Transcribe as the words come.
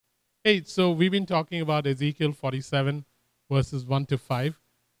Hey, so we've been talking about Ezekiel 47, verses 1 to 5.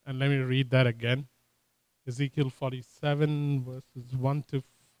 And let me read that again. Ezekiel 47, verses 1 to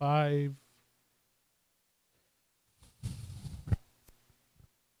 5.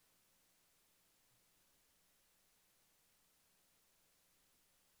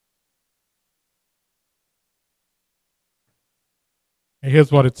 And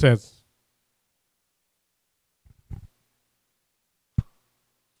here's what it says.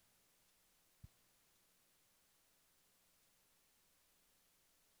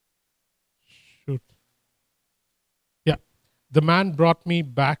 Shoot. Yeah. The man brought me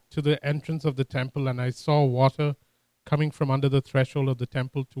back to the entrance of the temple, and I saw water coming from under the threshold of the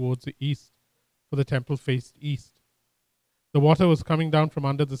temple towards the east, for the temple faced east. The water was coming down from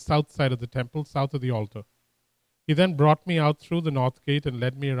under the south side of the temple, south of the altar. He then brought me out through the north gate and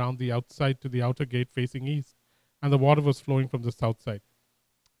led me around the outside to the outer gate facing east, and the water was flowing from the south side.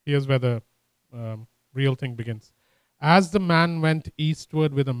 Here's where the real thing begins. As the man went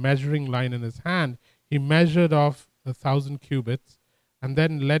eastward with a measuring line in his hand, he measured off 1,000 cubits and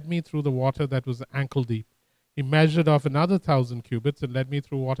then led me through the water that was ankle deep. He measured off another 1,000 cubits and led me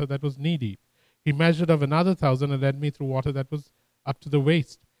through water that was knee deep. He measured off another 1,000 and led me through water that was up to the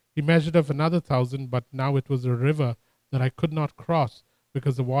waist. He measured off another 1,000, but now it was a river that I could not cross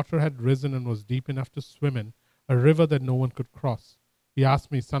because the water had risen and was deep enough to swim in, a river that no one could cross. He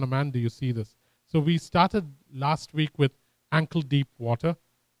asked me, Son of man, do you see this? So we started last week with ankle deep water,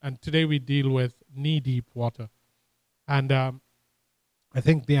 and today we deal with knee deep water. And I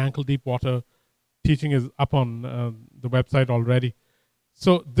think the ankle deep water teaching is up on the website already.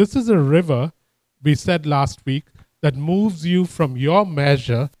 So this is a river, we said last week, that moves you from your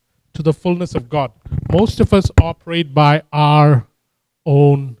measure to the fullness of God. Most of us operate by our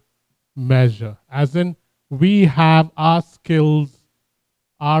own measure, as in we have our skills,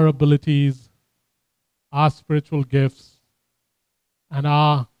 our abilities, our spiritual gifts, and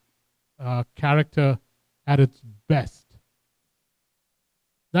our character at its best.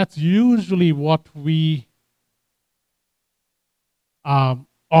 That's usually what we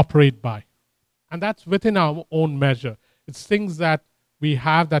operate by. And that's within our own measure. It's things that we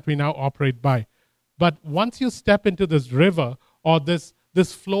have that we now operate by. But once you step into this river or this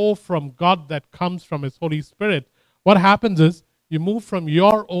flow from God that comes from His Holy Spirit, what happens is you move from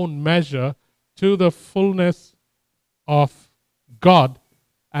your own measure to the fullness of God,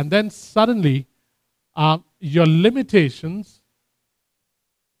 and then suddenly your limitations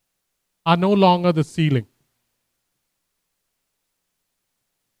are no longer the ceiling.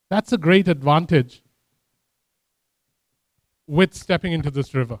 That's a great advantage with stepping into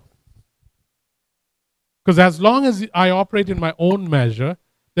this river. Because as long as I operate in my own measure,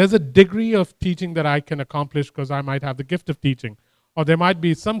 there's a degree of teaching that I can accomplish because I might have the gift of teaching. Or there might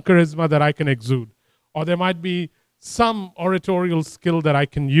be some charisma that I can exude. Or there might be some oratorial skill that I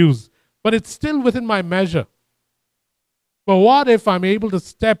can use. But it's still within my measure. But what if I'm able to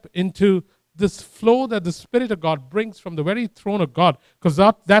step into this flow that the Spirit of God brings from the very throne of God? Because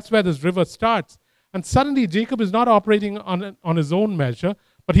that's where this river starts. And suddenly Jacob is not operating on his own measure,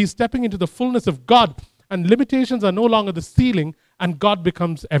 but he's stepping into the fullness of God. And limitations are no longer the ceiling, and God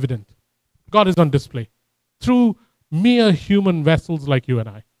becomes evident. God is on display through mere human vessels like you and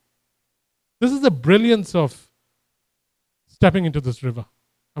I. This is the brilliance of stepping into this river.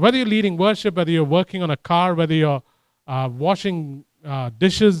 And whether you're leading worship, whether you're working on a car, whether you're washing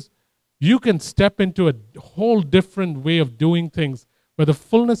dishes, you can step into a whole different way of doing things where the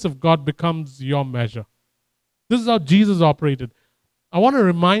fullness of God becomes your measure. This is how Jesus operated. I want to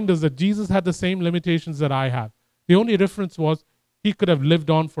remind us that Jesus had the same limitations that I have. The only difference was He could have lived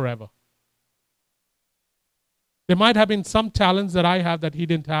on forever. There might have been some talents that I have that He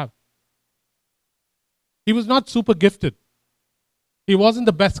didn't have. He was not super gifted. He wasn't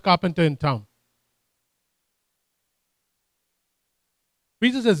the best carpenter in town.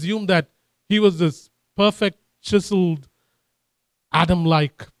 We just assume that He was this perfect, chiseled,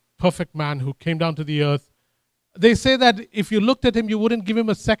 Adam-like, perfect man who came down to the earth. They say that if you looked at Him, you wouldn't give Him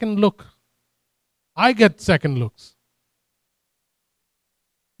a second look. I get second looks.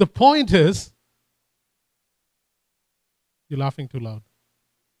 The point is, you're laughing too loud.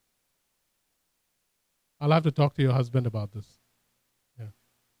 I'll have to talk to your husband about this. Yeah.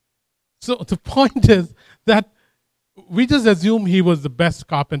 So the point is that we just assume He was the best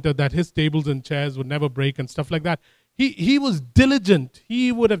carpenter, that His tables and chairs would never break and stuff like that. He was diligent.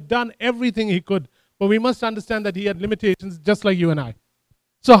 He would have done everything He could. But we must understand that He had limitations just like you and I.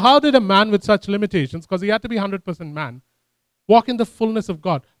 So how did a man with such limitations, because he had to be 100% man, walk in the fullness of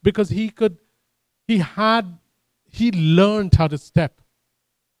God? Because he learned how to step.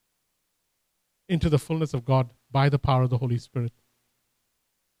 into the fullness of God by the power of the Holy Spirit.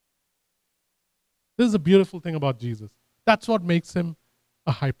 This is a beautiful thing about Jesus. That's what makes him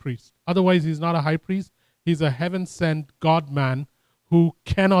a high priest. Otherwise, he's not a high priest. He's a heaven-sent God-man who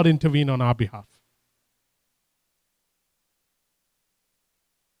cannot intervene on our behalf.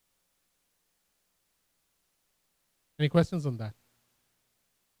 Any questions on that?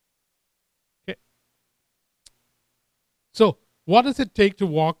 Okay. So, what does it take to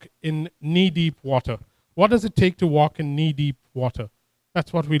walk in knee-deep water? What does it take to walk in knee-deep water?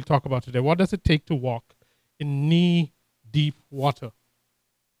 That's what we'll talk about today. What does it take to walk in knee-deep water?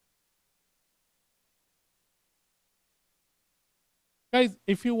 Guys,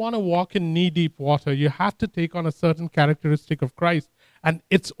 if you want to walk in knee-deep water, you have to take on a certain characteristic of Christ. And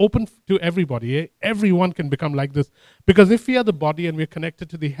it's open to everybody. Eh? Everyone can become like this. Because if we are the body and we're connected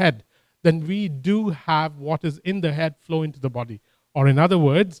to the head, then we do have what is in the head flow into the body. Or in other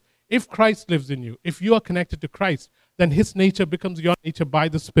words, if Christ lives in you, if you are connected to Christ, then his nature becomes your nature by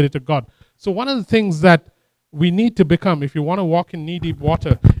the Spirit of God. So one of the things that we need to become, if you want to walk in knee-deep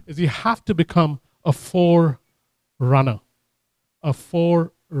water, is you have to become a forerunner. A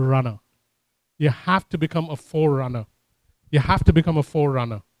forerunner. You have to become a forerunner. You have to become a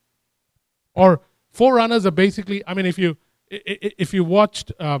forerunner. Or forerunners are basically, I mean, if you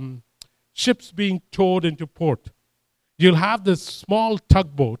watched ships being towed into port, you'll have this small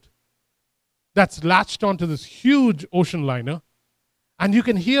tugboat that's latched onto this huge ocean liner, and you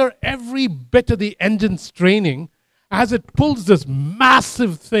can hear every bit of the engine straining as it pulls this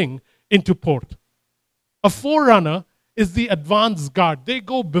massive thing into port. A forerunner is the advance guard. They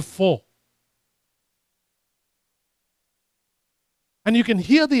go before. And you can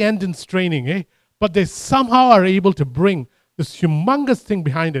hear the engine straining, but they somehow are able to bring this humongous thing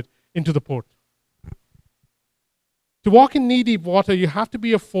behind it into the port. To walk in knee-deep water, you have to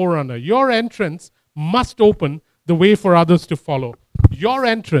be a forerunner. Your entrance must open the way for others to follow. Your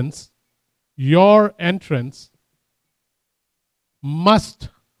entrance must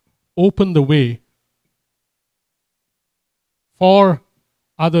open the way for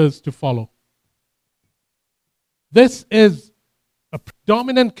others to follow. This is a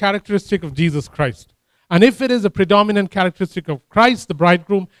predominant characteristic of Jesus Christ. And if it is a predominant characteristic of Christ, the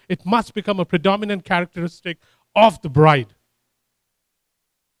bridegroom, it must become a predominant characteristic of the bride.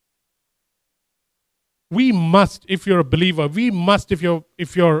 We must, if you're a believer,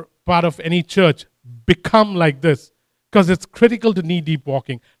 if you're part of any church, become like this, because it's critical to knee-deep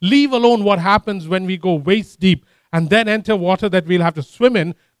walking. Leave alone what happens when we go waist deep and then enter water that we'll have to swim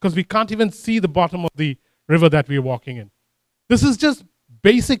in because we can't even see the bottom of the river that we're walking in. This is just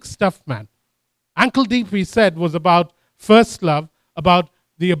basic stuff, man. Ankle deep, we said, was about first love, about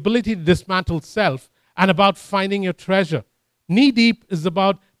the ability to dismantle self, and about finding your treasure. Knee deep is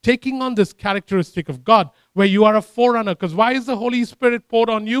about taking on this characteristic of God, where you are a forerunner. Because why is the Holy Spirit poured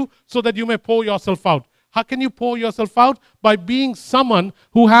on you? So that you may pour yourself out. How can you pour yourself out? By being someone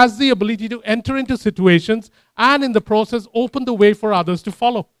who has the ability to enter into situations and in the process open the way for others to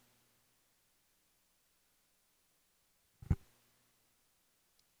follow.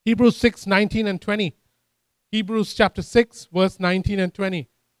 Hebrews 6, 19 and 20. Hebrews chapter 6, verse 19 and 20.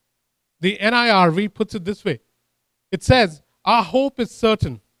 The NIRV puts it this way. It says, our hope is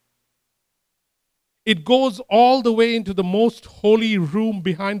certain. It goes all the way into the most holy room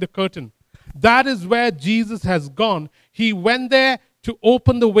behind the curtain. That is where Jesus has gone. He went there to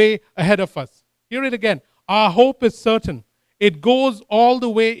open the way ahead of us. Hear it again. Our hope is certain. It goes all the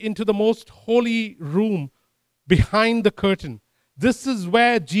way into the most holy room behind the curtain. This is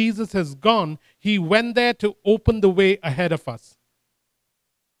where Jesus has gone. He went there to open the way ahead of us.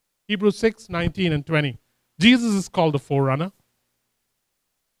 Hebrews 6, 19 and 20. Jesus is called the forerunner.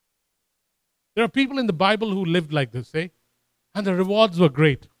 There are people in the Bible who lived like this, and the rewards were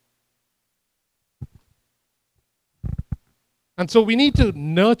great. And so we need to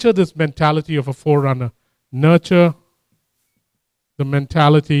nurture this mentality of a forerunner. Nurture the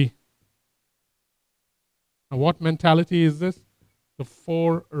mentality. Now, what mentality is this? The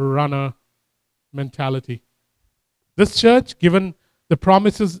forerunner mentality. This church, given the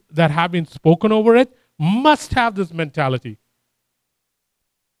promises that have been spoken over it, must have this mentality.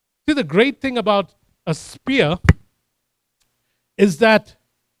 See, the great thing about a spear is that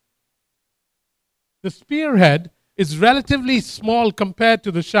the spearhead is relatively small compared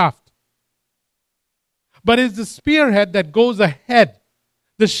to the shaft. But it's the spearhead that goes ahead.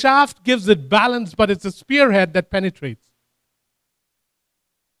 The shaft gives it balance, but it's the spearhead that penetrates.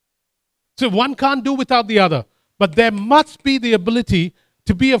 So one can't do without the other. But there must be the ability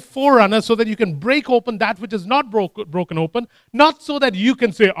to be a forerunner so that you can break open that which is not broken open, not so that you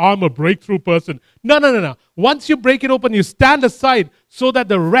can say, I'm a breakthrough person. No, no, no, no. Once you break it open, you stand aside so that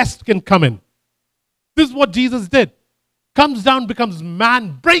the rest can come in. This is what Jesus did. Comes down, becomes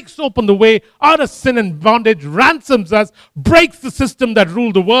man, breaks open the way out of sin and bondage, ransoms us, breaks the system that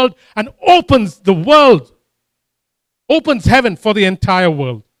ruled the world, and opens the world. Opens heaven for the entire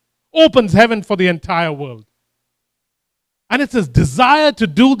world. Opens heaven for the entire world. And it's his desire to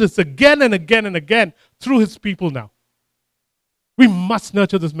do this again and again and again through his people now. We must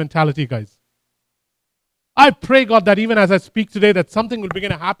nurture this mentality, guys. I pray, God, that even as I speak today, that something will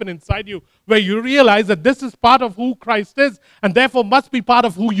begin to happen inside you where you realize that this is part of who Christ is and therefore must be part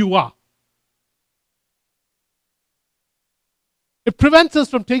of who you are. It prevents us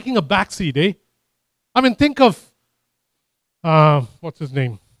from taking a backseat, eh? I mean, think of, what's his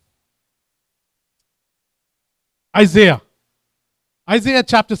name? Isaiah. Isaiah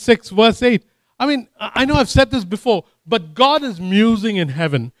chapter 6, verse 8. I mean, I know I've said this before, but God is musing in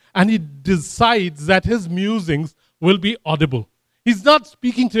heaven and he decides that his musings will be audible. He's not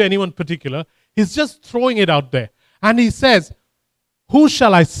speaking to anyone particular. He's just throwing it out there. And he says, who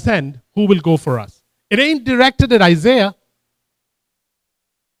shall I send? Who will go for us? It ain't directed at Isaiah.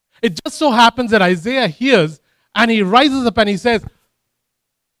 It just so happens that Isaiah hears and he rises up and he says,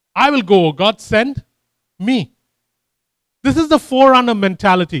 I will go, O God, send me. This is the forerunner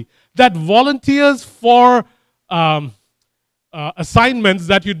mentality that volunteers for assignments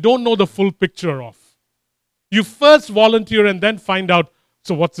that you don't know the full picture of. You first volunteer and then find out,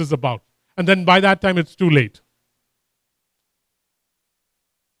 so what's this about? And then by that time it's too late.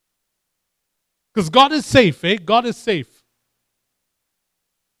 Because God is safe, eh? God is safe.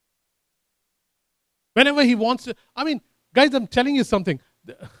 Whenever he wants to, I mean, guys, I'm telling you something.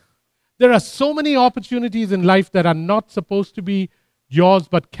 There are so many opportunities in life that are not supposed to be yours,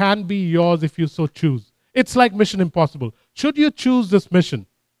 but can be yours if you so choose. It's like Mission Impossible. Should you choose this mission,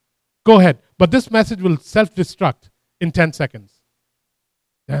 go ahead. But this message will self-destruct in 10 seconds.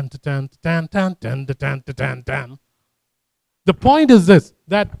 The point is this,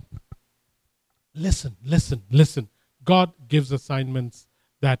 that listen. God gives assignments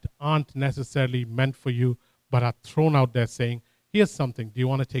that aren't necessarily meant for you, but are thrown out there saying, here's something, do you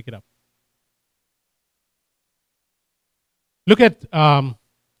want to take it up? Look at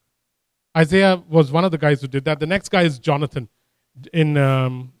Isaiah was one of the guys who did that. The next guy is Jonathan. In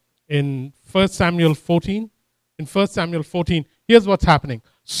 1 Samuel 14, here's what's happening.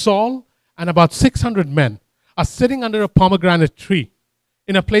 Saul and about 600 men are sitting under a pomegranate tree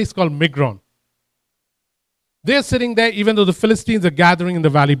in a place called Migron. They're sitting there even though the Philistines are gathering in the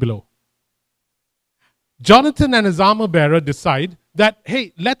valley below. Jonathan and his armor bearer decide that,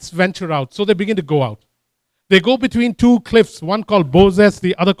 hey, let's venture out. So they begin to go out. They go between two cliffs, one called Bozez,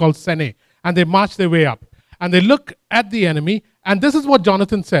 the other called Sene, and they march their way up. And they look at the enemy, and this is what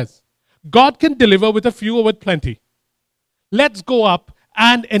Jonathan says. God can deliver with a few or with plenty. Let's go up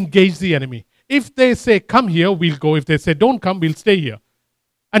and engage the enemy. If they say, come here, we'll go. If they say, don't come, we'll stay here.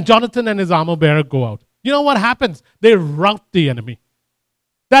 And Jonathan and his armor bearer go out. You know what happens? They rout the enemy.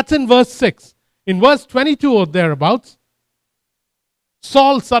 That's in verse 6. In verse 22 or thereabouts,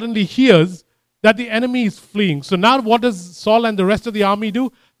 Saul suddenly hears that the enemy is fleeing. So now what does Saul and the rest of the army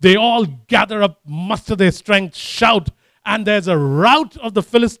do? They all gather up, muster their strength, shout, and there's a rout of the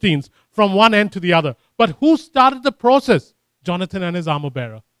Philistines from one end to the other. But who started the process? Jonathan and his armor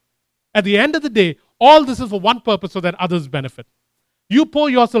bearer. At the end of the day, all this is for one purpose, so that others benefit. You pour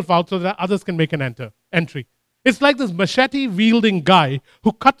yourself out so that others can make an entry. It's like this machete-wielding guy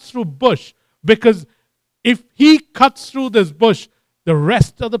who cuts through bush, because if he cuts through this bush, the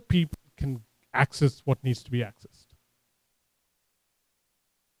rest of the people can access what needs to be accessed.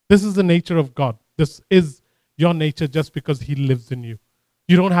 This is the nature of God. This is your nature just because he lives in you.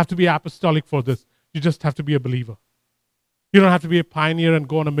 You don't have to be apostolic for this. You just have to be a believer. You don't have to be a pioneer and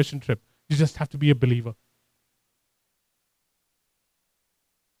go on a mission trip. You just have to be a believer.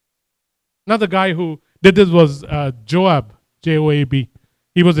 Another guy who did this was Joab, Joab.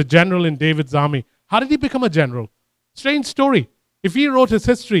 He was a general in David's army. How did he become a general? Strange story. If he wrote his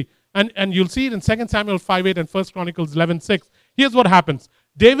history, and you'll see it in 2 Samuel 5:8 and 1 Chronicles 11:6. Here's what happens.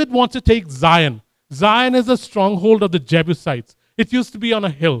 David wants to take Zion. Zion is a stronghold of the Jebusites. It used to be on a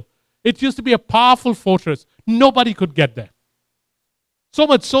hill. It used to be a powerful fortress. Nobody could get there. So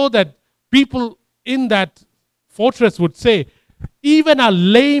much so that people in that fortress would say, even a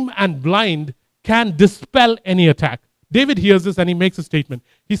lame and blind can dispel any attack. David hears this and he makes a statement.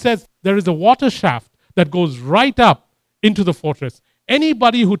 He says, there is a water shaft that goes right up into the fortress.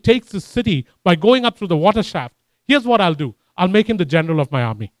 Anybody who takes the city by going up through the water shaft, here's what I'll do. I'll make him the general of my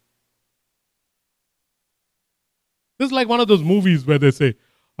army. This is like one of those movies where they say,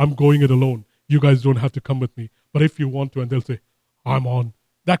 I'm going it alone. You guys don't have to come with me. But if you want to, and they'll say, I'm on.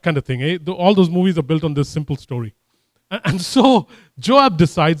 That kind of thing. Eh? All those movies are built on this simple story. And so Joab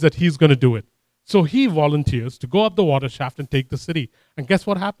decides that he's going to do it. So he volunteers to go up the water shaft and take the city. And guess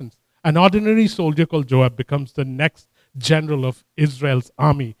what happens? An ordinary soldier called Joab becomes the next general of Israel's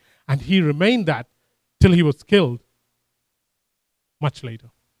army. And he remained that till he was killed much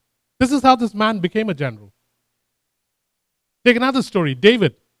later. This is how this man became a general. Take another story,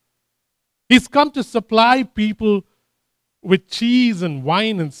 David. He's come to supply people with cheese and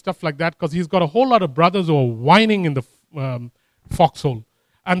wine and stuff like that because he's got a whole lot of brothers who are whining in the foxhole.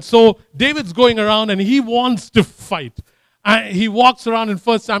 And so David's going around and he wants to fight. He walks around in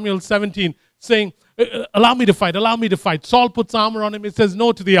 1 Samuel 17 saying, allow me to fight, allow me to fight. Saul puts armor on him. He says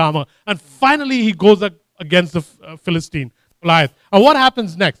no to the armor. And finally he goes against the Philistine, Goliath. And what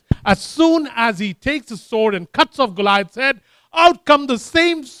happens next? As soon as he takes a sword and cuts off Goliath's head, out come the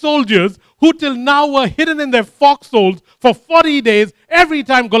same soldiers who till now were hidden in their foxholes for 40 days. Every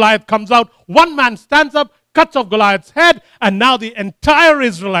time Goliath comes out, one man stands up, cuts off Goliath's head, and now the entire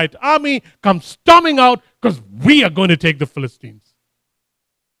Israelite army comes storming out because we are going to take the Philistines.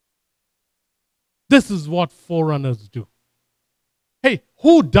 This is what forerunners do. Hey,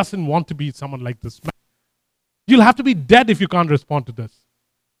 who doesn't want to be someone like this man? You'll have to be dead if you can't respond to this.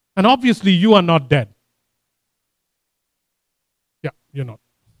 And obviously you are not dead. Yeah, you're not.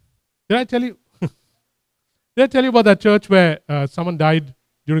 Did I tell you? Did I tell you about that church where someone died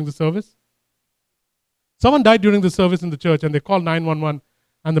during the service? Someone died during the service in the church and they called 911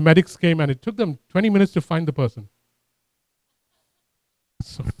 and the medics came and it took them 20 minutes to find the person.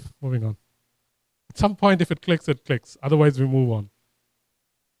 So, moving on. At some point, if it clicks, it clicks. Otherwise, we move on.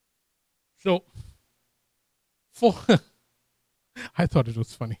 So, I thought it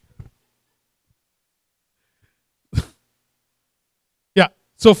was funny. Yeah,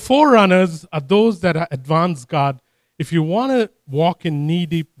 so forerunners are those that are advance guard. If you want to walk in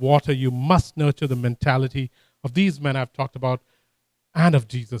knee-deep water, you must nurture the mentality of these men I've talked about and of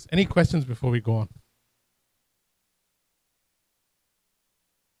Jesus. Any questions before we go on?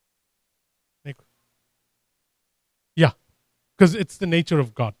 Yeah, because it's the nature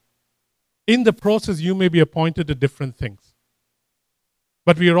of God. In the process, you may be appointed to different things.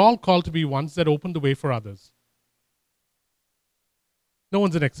 But we are all called to be ones that open the way for others. No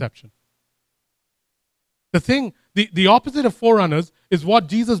one's an exception. The opposite of forerunners is what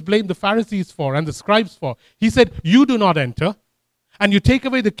Jesus blamed the Pharisees for and the scribes for. He said, you do not enter, and you take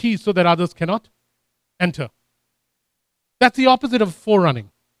away the keys so that others cannot enter. That's the opposite of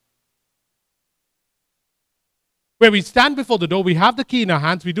forerunning. Where we stand before the door, we have the key in our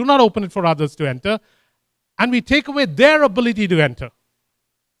hands, we do not open it for others to enter, and we take away their ability to enter.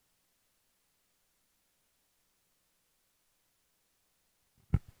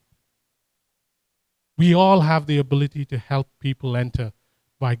 We all have the ability to help people enter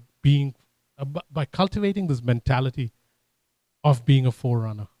by cultivating this mentality of being a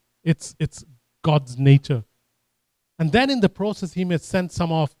forerunner. It's God's nature. And then in the process, he may send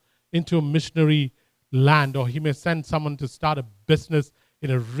some off into a missionary land, or he may send someone to start a business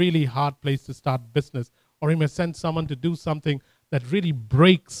in a really hard place to start business, or he may send someone to do something that really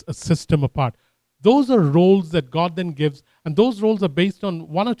breaks a system apart. Those are roles that God then gives, and those roles are based on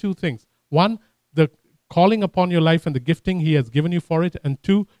one or two things. One, the calling upon your life and the gifting he has given you for it, and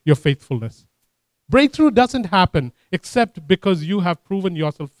two, your faithfulness. Breakthrough doesn't happen except because you have proven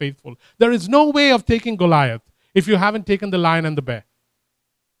yourself faithful. There is no way of taking Goliath if you haven't taken the lion and the bear.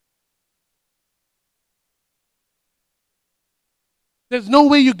 There's no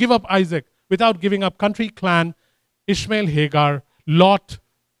way you give up Isaac without giving up country, clan, Ishmael, Hagar, Lot,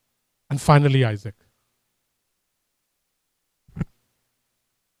 and finally Isaac.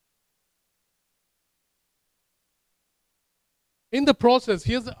 In the process,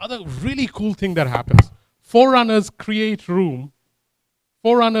 here's the other really cool thing that happens. Forerunners create room.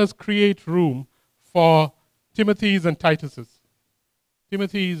 Forerunners create room for Timothy's and Titus's.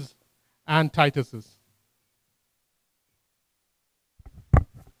 Timothy's and Titus's.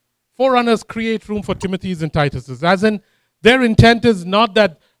 Forerunners create room for Timothy's and Titus's. As in, their intent is not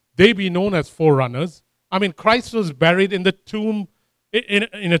that they be known as forerunners. I mean, Christ was buried in the tomb,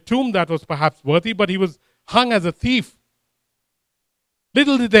 in a tomb that was perhaps worthy, but he was hung as a thief.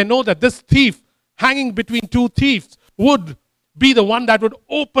 Little did they know that this thief, hanging between two thieves, would be the one that would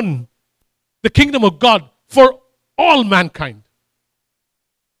open the kingdom of God for all mankind.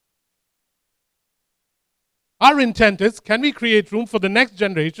 Our intent is, can we create room for the next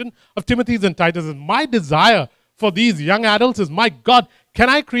generation of Timothy's and Titus's? My desire for these young adults is, my God, can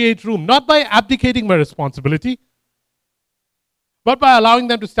I create room? Not by abdicating my responsibility, but by allowing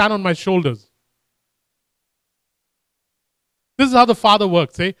them to stand on my shoulders. This is how the Father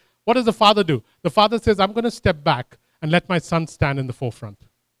works. What does the Father do? The Father says, I'm going to step back and let my Son stand in the forefront.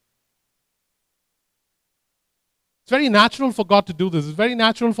 It's very natural for God to do this. It's very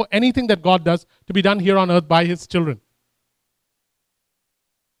natural for anything that God does to be done here on earth by His children.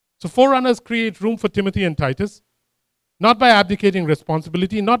 So forerunners create room for Timothy and Titus, not by abdicating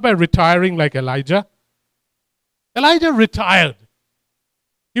responsibility, not by retiring like Elijah. Elijah retired.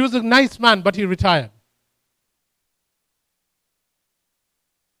 He was a nice man, but he retired.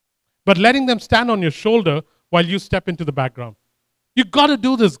 But letting them stand on your shoulder while you step into the background. You got to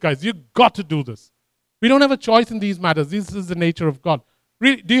do this, guys. You got to do this. We don't have a choice in these matters. This is the nature of God.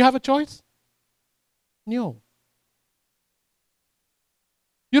 Really, do you have a choice? No.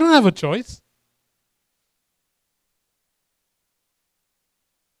 You don't have a choice.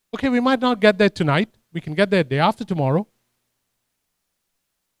 Okay, we might not get there tonight. We can get there day after tomorrow.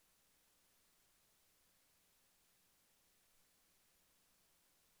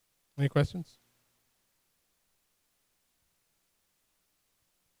 Any questions?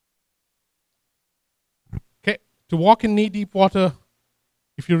 Okay, to walk in knee-deep water,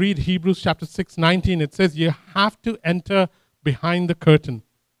 if you read Hebrews chapter 6:19, it says you have to enter behind the curtain.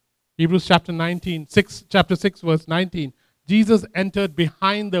 Hebrews chapter 6, verse 19. Jesus entered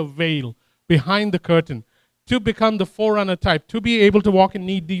behind the veil, behind the curtain, to become the forerunner type, to be able to walk in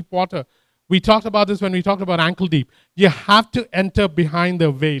knee-deep water. We talked about this when we talked about ankle deep. You have to enter behind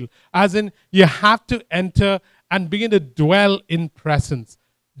the veil, as in you have to enter and begin to dwell in presence.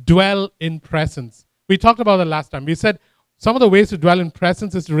 Dwell in presence. We talked about that last time. We said some of the ways to dwell in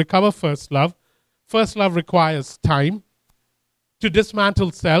presence is to recover first love. First love requires time, to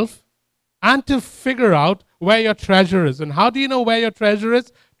dismantle self, and to figure out where your treasure is. And how do you know where your treasure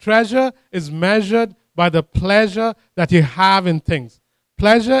is? Treasure is measured by the pleasure that you have in things.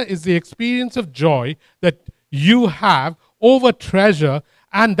 Pleasure is the experience of joy that you have over treasure,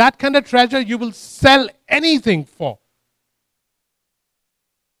 and that kind of treasure you will sell anything for.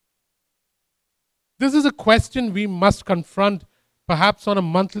 This is a question we must confront perhaps on a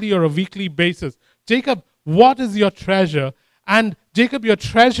monthly or a weekly basis. Jacob, what is your treasure? And Jacob, your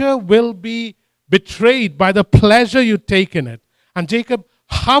treasure will be betrayed by the pleasure you take in it. And Jacob,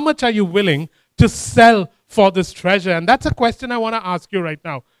 how much are you willing to sell for this treasure? And that's a question I want to ask you right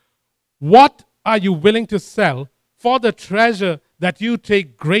now. What are you willing to sell for the treasure that you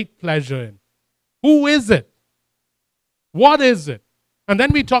take great pleasure in? Who is it? What is it? And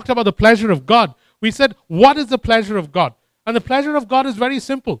then we talked about the pleasure of God. We said, what is the pleasure of God? And the pleasure of God is very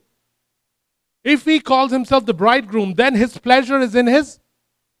simple. If He calls Himself the bridegroom, then His pleasure is in His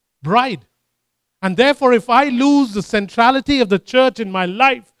bride. And therefore, if I lose the centrality of the church in my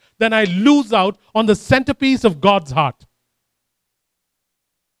life, then I lose out on the centerpiece of God's heart.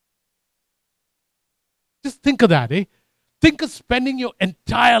 Just think of that, eh? Think of spending your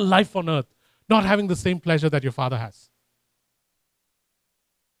entire life on earth not having the same pleasure that your Father has.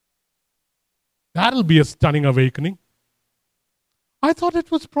 That'll be a stunning awakening. I thought it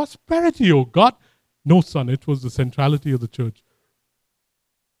was prosperity, oh God. No, son, it was the centrality of the church.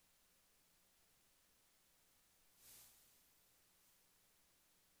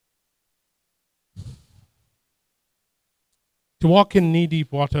 To walk in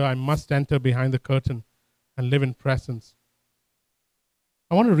knee-deep water, I must enter behind the curtain and live in presence.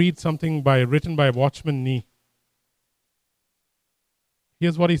 I want to read something written by Watchman Nee.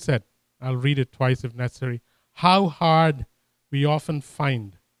 Here's what he said. I'll read it twice if necessary. How hard we often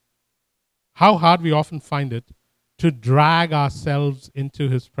find it to drag ourselves into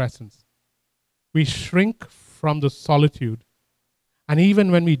His presence. We shrink from the solitude, and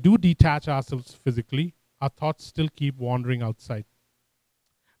even when we do detach ourselves physically, our thoughts still keep wandering outside.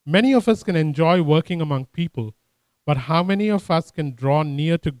 Many of us can enjoy working among people, but how many of us can draw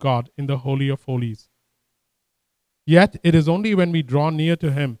near to God in the Holy of Holies? Yet it is only when we draw near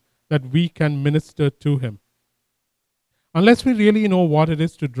to Him that we can minister to Him. Unless we really know what it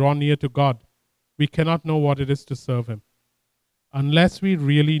is to draw near to God, we cannot know what it is to serve Him. Unless we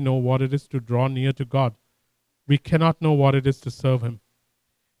really know what it is to draw near to God, we cannot know what it is to serve Him.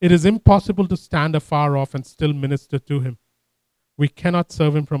 It is impossible to stand afar off and still minister to Him. We cannot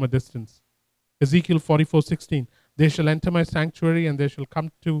serve Him from a distance. Ezekiel 44:16, they shall enter my sanctuary, and they shall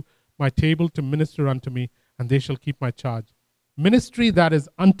come to my table to minister unto me, and they shall keep my charge. Ministry that is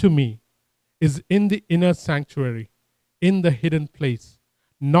unto me is in the inner sanctuary, in the hidden place,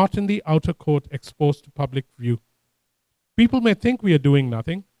 not in the outer court exposed to public view. People may think we are doing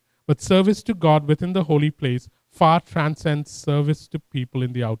nothing, but service to God within the holy place far transcends service to people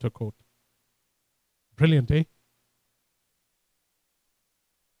in the outer court. Brilliant, eh?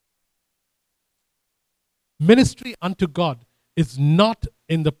 Ministry unto God is not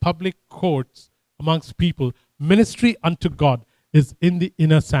in the public courts amongst people. Ministry unto God is in the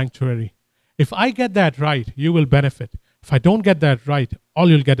inner sanctuary. If I get that right, you will benefit. If I don't get that right, all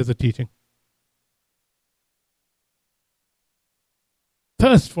you'll get is a teaching.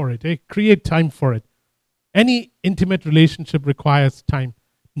 Thirst for it, eh? Create time for it. Any intimate relationship requires time.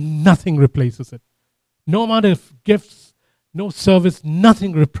 Nothing replaces it. No amount of gifts, no service,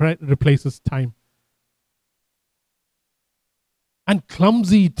 nothing replaces time. And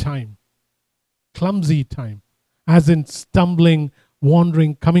clumsy time, as in stumbling,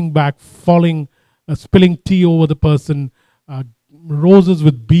 wandering, coming back, falling, spilling tea over the person, roses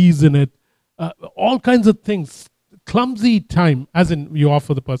with bees in it, all kinds of things. Clumsy time, as in you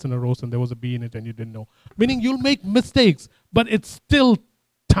offer the person a rose and there was a bee in it and you didn't know. Meaning you'll make mistakes, but it's still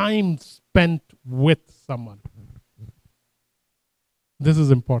time spent with someone. This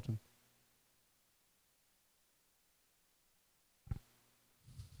is important.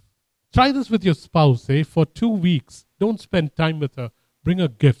 Try this with your spouse, eh? For 2 weeks, don't spend time with her. Bring her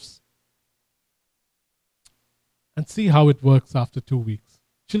gifts. And see how it works after 2 weeks.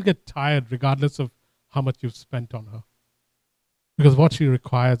 She'll get tired regardless of how much you've spent on her. Because what she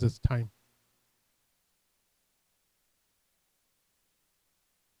requires is time.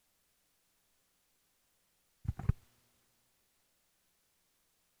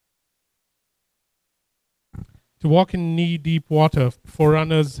 To walk in knee-deep water,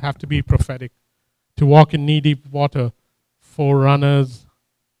 forerunners have to be prophetic. To walk in knee-deep water, forerunners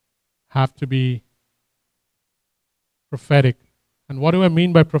have to be prophetic. And what do I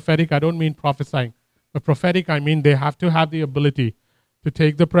mean by prophetic? I don't mean prophesying. By prophetic, I mean they have to have the ability to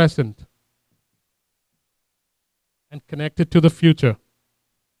take the present and connect it to the future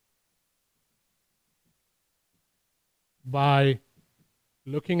by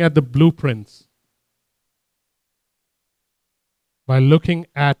looking at the blueprints. By looking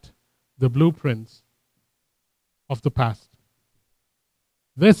at the blueprints of the past.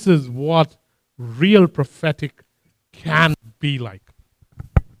 This is what real prophetic can be like.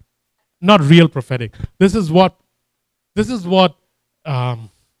 Not real prophetic. This is what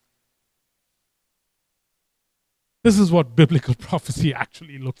biblical prophecy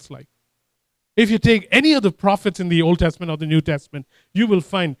actually looks like. If you take any of the prophets in the Old Testament or the New Testament, you will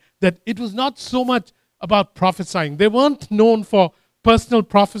find that it was not so much about prophesying. They weren't known for personal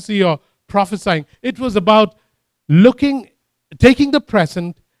prophecy or prophesying. It was about taking the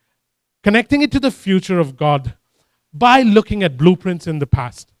present, connecting it to the future of God by looking at blueprints in the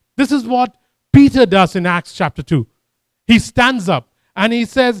past. This is what Peter does in Acts chapter 2. He stands up and he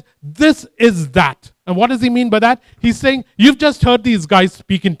says, this is that. And what does he mean by that? He's saying, you've just heard these guys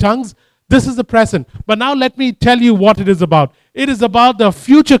speak in tongues. This is the present. But now let me tell you what it is about. It is about the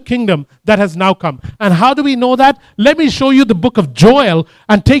future kingdom that has now come. And how do we know that? Let me show you the book of Joel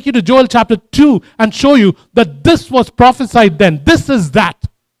and take you to Joel chapter 2 and show you that this was prophesied then. This is that.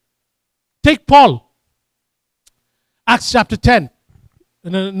 Take Paul. Acts chapter 10.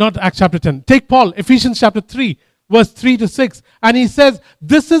 No, not Acts chapter 10. Take Paul, Ephesians chapter 3. Verse 3 to 6. And he says,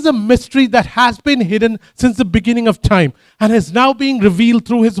 this is a mystery that has been hidden since the beginning of time and is now being revealed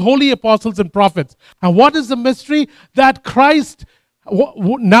through his holy apostles and prophets. And what is the mystery? That Christ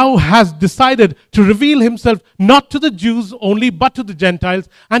now has decided to reveal himself not to the Jews only, but to the Gentiles,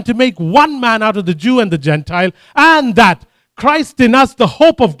 and to make one man out of the Jew and the Gentile, and that Christ in us, the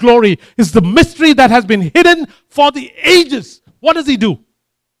hope of glory, is the mystery that has been hidden for the ages. What does he do?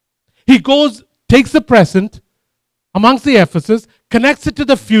 He goes, takes the present, amongst the Ephesus, connects it to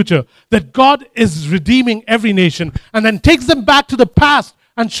the future, that God is redeeming every nation, and then takes them back to the past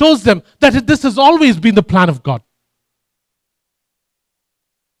and shows them that this has always been the plan of God.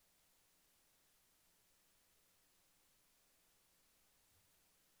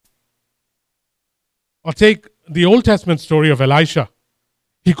 Or take the Old Testament story of Elisha.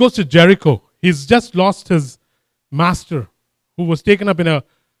 He goes to Jericho. He's just lost his master, who was taken up in a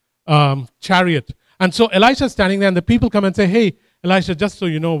chariot. And so Elisha's standing there and the people come and say, hey, Elisha, just so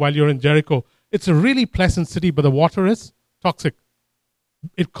you know, while you're in Jericho, it's a really pleasant city, but the water is toxic.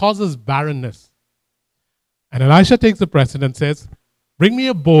 It causes barrenness. And Elisha takes the precedent and says, bring me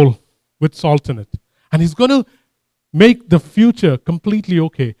a bowl with salt in it. And he's going to make the future completely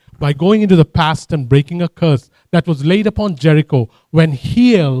okay by going into the past and breaking a curse that was laid upon Jericho when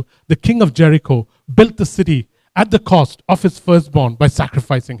Hiel, the king of Jericho, built the city at the cost of his firstborn by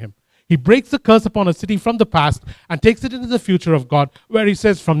sacrificing him. He breaks the curse upon a city from the past and takes it into the future of God, where he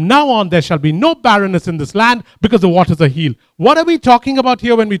says, from now on there shall be no barrenness in this land because the waters are healed. What are we talking about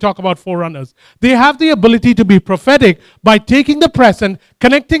here when we talk about forerunners? They have the ability to be prophetic by taking the present,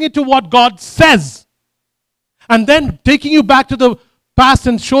 connecting it to what God says, and then taking you back to the past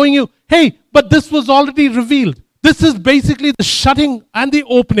and showing you, hey, but this was already revealed. This is basically the shutting and the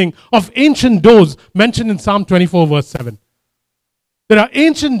opening of ancient doors mentioned in Psalm 24 verse 7. There are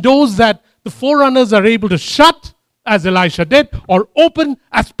ancient doors that the forerunners are able to shut, as Elisha did, or open,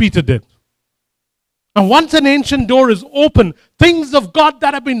 as Peter did. And once an ancient door is open, things of God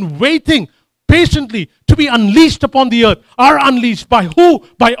that have been waiting patiently to be unleashed upon the earth are unleashed by who?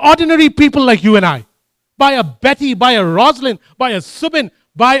 By ordinary people like you and I. By a Betty, by a Rosalind, by a Subin,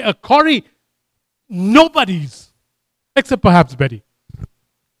 by a Corey. Nobody's. Except perhaps Betty.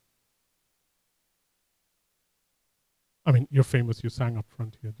 I mean, you're famous. You sang up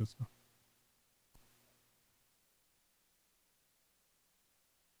front here just now.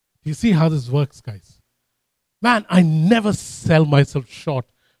 Do you see how this works, guys? Man, I never sell myself short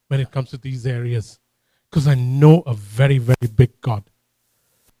when it comes to these areas because I know a very, very big God.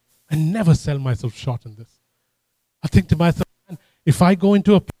 I never sell myself short in this. I think to myself, man, if I go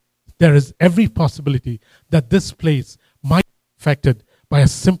into a place, there is every possibility that this place might be affected by a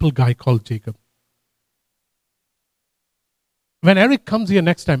simple guy called Jacob. When Eric comes here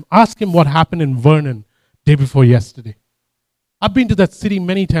next time, ask him what happened in Vernon day before yesterday. I've been to that city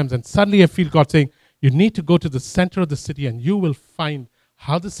many times, and suddenly I feel God saying, you need to go to the center of the city and you will find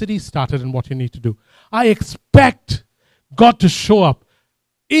how the city started and what you need to do. I expect God to show up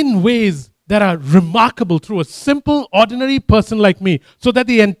in ways that are remarkable through a simple, ordinary person like me, so that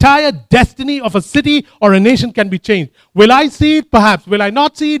the entire destiny of a city or a nation can be changed. Will I see it? Perhaps. Will I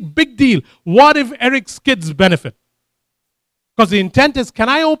not see it? Big deal. What if Eric's kids benefit? Because the intent is, can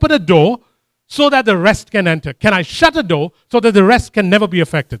I open a door so that the rest can enter? Can I shut a door so that the rest can never be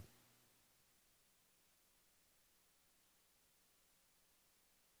affected?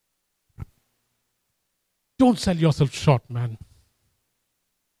 Don't sell yourself short, man.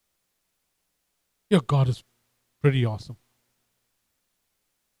 Your God is pretty awesome.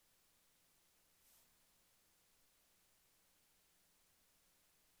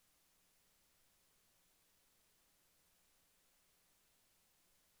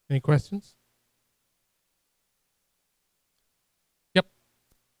 Any questions? Yep.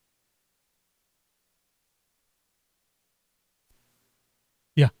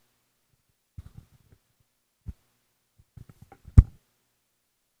 Yeah.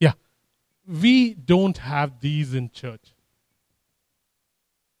 Yeah. We don't have these in church.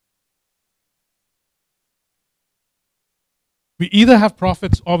 We either have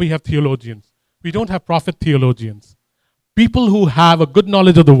prophets or we have theologians. We don't have prophet theologians. People who have a good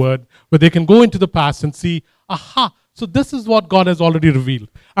knowledge of the word, where they can go into the past and see, aha, so this is what God has already revealed.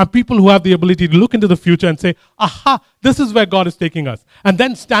 And people who have the ability to look into the future and say, aha, this is where God is taking us. And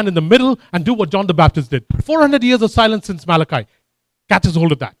then stand in the middle and do what John the Baptist did. 400 years of silence since Malachi. Catches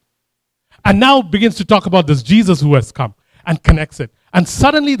hold of that. And now begins to talk about this Jesus who has come and connects it. And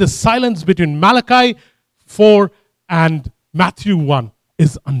suddenly the silence between Malachi 4 and Matthew 1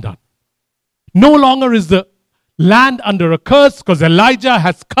 is undone. No longer is the land under a curse because Elijah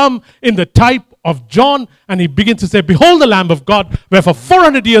has come in the type of John, and he begins to say, behold the Lamb of God, where for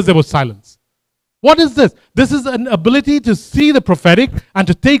 400 years there was silence. What is this? This is an ability to see the prophetic and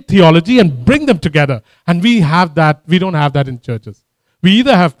to take theology and bring them together. And we have that. We don't have that in churches. We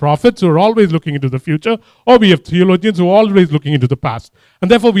either have prophets who are always looking into the future, or we have theologians who are always looking into the past. And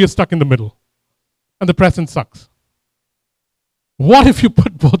therefore we are stuck in the middle. And the present sucks. What if you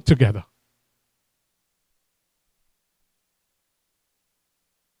put both together?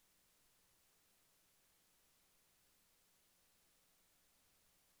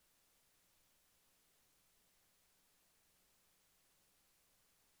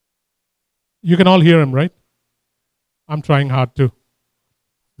 You can all hear him, right? I'm trying hard too.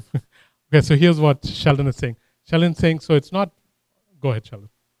 Okay, so here's what Sheldon is saying. Sheldon is saying, so it's not... Go ahead, Sheldon.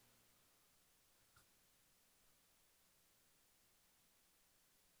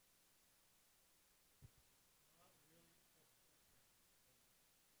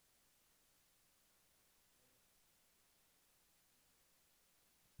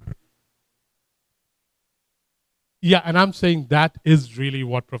 Yeah, and I'm saying that is really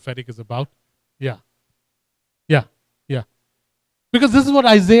what prophetic is about. Yeah. Yeah. Yeah. Because this is what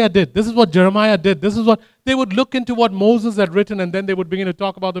Isaiah did. This is what Jeremiah did. This is what they would look into what Moses had written, and then they would begin to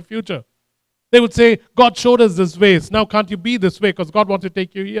talk about the future. They would say, God showed us this way. Now can't you be this way because God wants to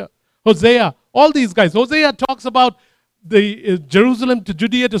take you here? Hosea, all these guys. Hosea talks about the Jerusalem to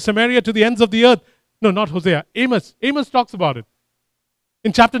Judea to Samaria to the ends of the earth. No, not Hosea. Amos. Amos talks about it.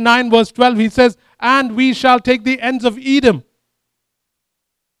 In chapter 9, verse 12, he says, and we shall take the ends of Edom.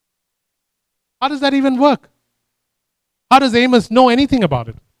 How does that even work? How does Amos know anything about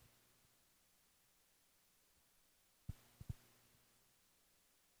it?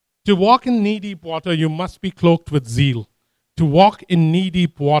 To walk in knee-deep water, you must be cloaked with zeal. To walk in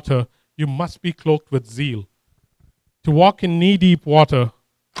knee-deep water, you must be cloaked with zeal. To walk in knee-deep water,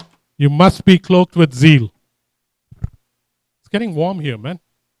 you must be cloaked with zeal. It's getting warm here, man.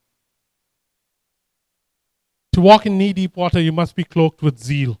 To walk in knee-deep water, you must be cloaked with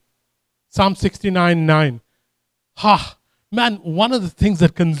zeal. Psalm 69:9. Man, one of the things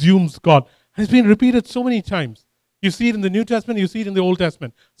that consumes God has been repeated so many times. You see it in the New Testament, you see it in the Old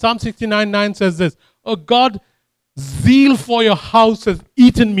Testament. Psalm 69:9 says this, oh God, zeal for your house has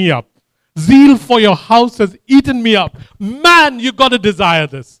eaten me up. Zeal for your house has eaten me up. Man, you got to desire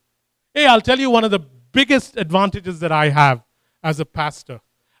this. Hey, I'll tell you one of the biggest advantages that I have as a pastor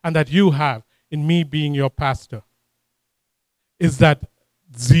and that you have in me being your pastor is that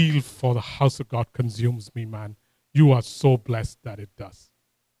zeal for the house of God consumes me, man. You are so blessed that it does.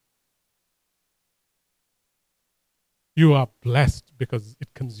 You are blessed because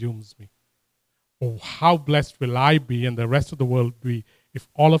it consumes me. Oh, how blessed will I be and the rest of the world be if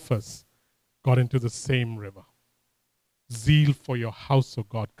all of us got into the same river. Zeal for your house, O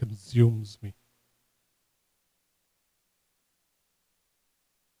God, consumes me.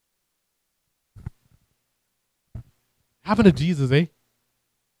 Happened to Jesus, eh?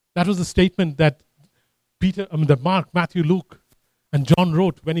 That was a statement that Mark, Matthew, Luke, and John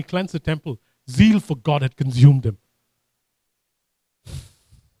wrote when he cleansed the temple. Zeal for God had consumed him.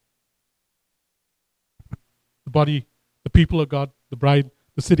 The body, the people of God, the bride,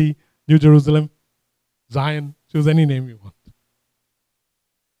 the city, New Jerusalem, Zion, choose any name you want.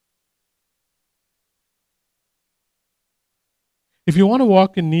 If you want to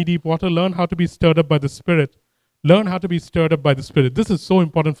walk in knee-deep water, learn how to be stirred up by the Spirit. Learn how to be stirred up by the Spirit. This is so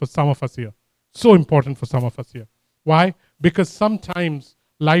important for some of us here. So important for some of us here. Why? Because sometimes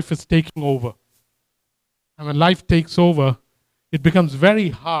life is taking over. And when life takes over, it becomes very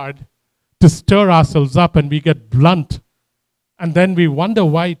hard to stir ourselves up and we get blunt. And then we wonder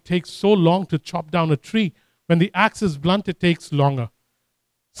why it takes so long to chop down a tree. When the axe is blunt, it takes longer.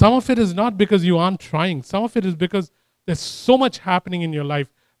 Some of it is not because you aren't trying. Some of it is because there's so much happening in your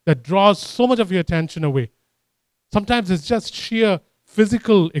life that draws so much of your attention away. Sometimes it's just sheer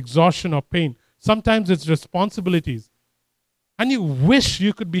physical exhaustion or pain. Sometimes it's responsibilities. And you wish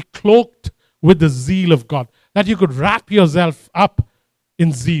you could be cloaked with the zeal of God, that you could wrap yourself up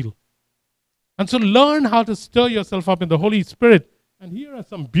in zeal. And so learn how to stir yourself up in the Holy Spirit. And here are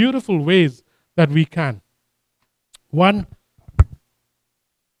some beautiful ways that we can. One,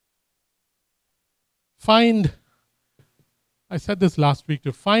 I said this last week,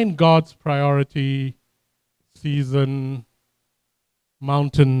 to find God's priority, season,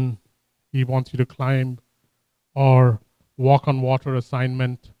 mountain He wants you to climb, or walk on water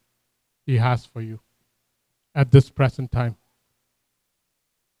assignment He has for you at this present time.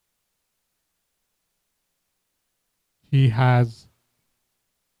 He has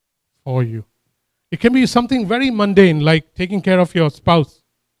for you. It can be something very mundane, like taking care of your spouse.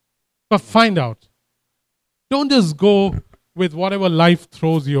 But find out. Don't just go with whatever life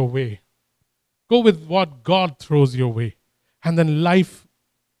throws your way. Go with what God throws your way. And then life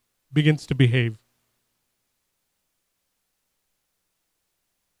begins to behave.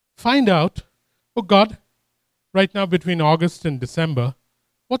 Find out, oh God, right now between August and December,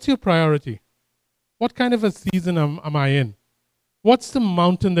 what's your priority? What kind of a season am I in? What's the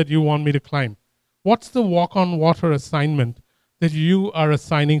mountain that you want me to climb? What's the walk on water assignment that you are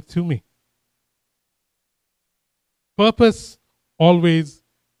assigning to me? Purpose always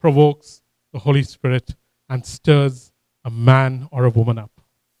provokes the Holy Spirit and stirs a man or a woman up.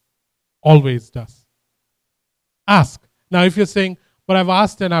 Always does. Ask. Now if you're saying, but I've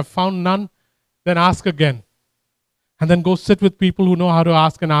asked and I've found none, then ask again. And then go sit with people who know how to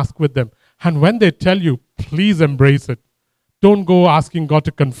ask and ask with them. And when they tell you, please embrace it. Don't go asking God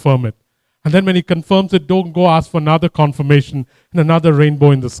to confirm it. And then when He confirms it, don't go ask for another confirmation and another rainbow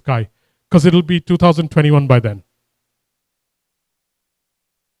in the sky. Because it'll be 2021 by then.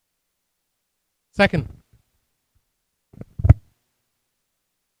 Second,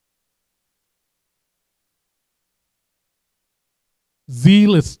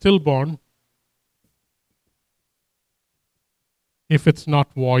 zeal is stillborn if it's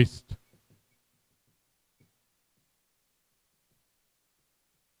not voiced.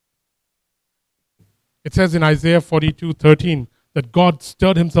 It says in Isaiah 42:13 that God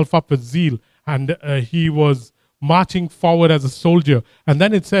stirred himself up with zeal and he was marching forward as a soldier. And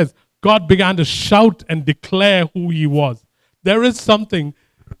then it says God began to shout and declare who he was. There is something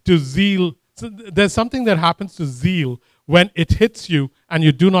to zeal. So there's something that happens to zeal when it hits you and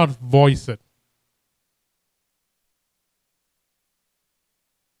you do not voice it.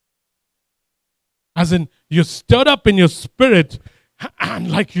 As in, you're stirred up in your spirit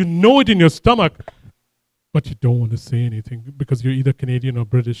and like you know it in your stomach, but you don't want to say anything because you're either Canadian or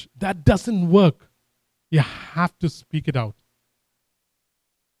British. That doesn't work. You have to speak it out.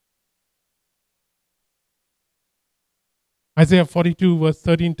 Isaiah 42 verse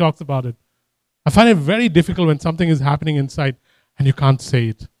 13 talks about it. I find it very difficult when something is happening inside and you can't say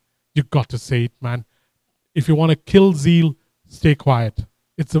it. You've got to say it, man. If you want to kill zeal, stay quiet.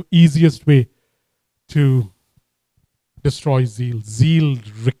 It's the easiest way to destroy zeal. Zeal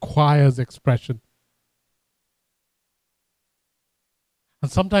requires expression.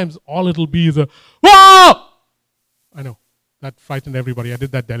 And sometimes all it'll be is a, whoa! I know, that frightened everybody. I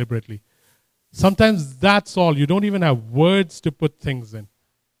did that deliberately. Sometimes that's all. You don't even have words to put things in.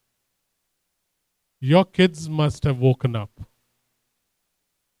 Your kids must have woken up.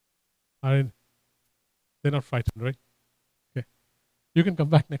 They're not frightened, right? Okay. You can come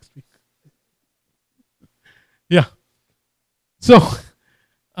back next week. Yeah. So,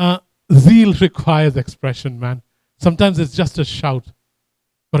 zeal requires expression, man. Sometimes it's just a shout,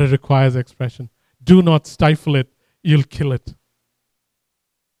 but it requires expression. Do not stifle it, you'll kill it.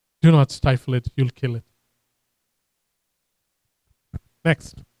 Do not stifle it, you'll kill it.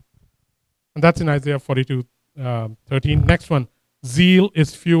 Next. And that's in Isaiah 42:13. Next one. Zeal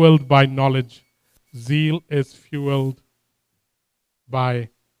is fueled by knowledge. Zeal is fueled by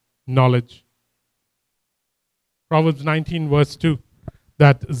knowledge. Proverbs 19 verse 2.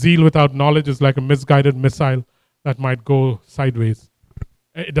 That zeal without knowledge is like a misguided missile that might go sideways.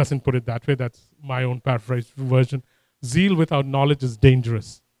 It doesn't put it that way. That's my own paraphrased version. Zeal without knowledge is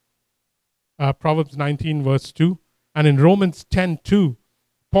dangerous. Proverbs 19 verse 2. And in Romans 10:2,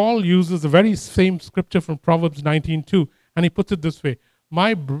 Paul uses the very same scripture from Proverbs 19:2, and he puts it this way: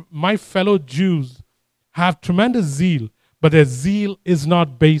 my fellow Jews have tremendous zeal, but their zeal is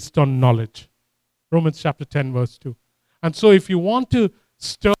not based on knowledge. Romans chapter 10 verse 2. And so if you want to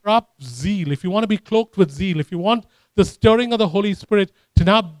stir up zeal, if you want to be cloaked with zeal, if you want the stirring of the Holy Spirit to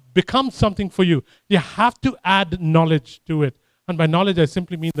now become something for you, you have to add knowledge to it. And by knowledge, I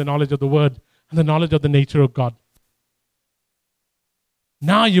simply mean the knowledge of the Word and the knowledge of the nature of God.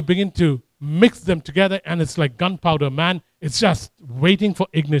 Now you begin to mix them together and it's like gunpowder, man. It's just waiting for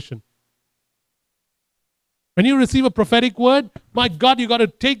ignition. When you receive a prophetic word, my God, you got to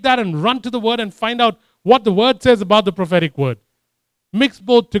take that and run to the Word and find out what the Word says about the prophetic word. Mix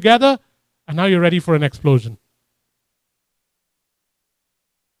both together and now you're ready for an explosion.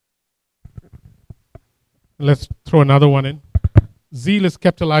 Let's throw another one in. Zeal is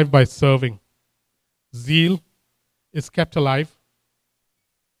kept alive by serving. Zeal is kept alive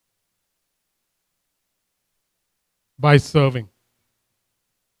by serving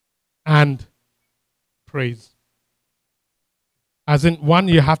and praise. As in, one,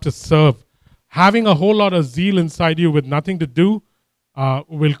 you have to serve. Having a whole lot of zeal inside you with nothing to do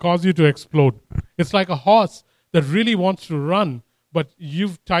will cause you to explode. It's like a horse that really wants to run, but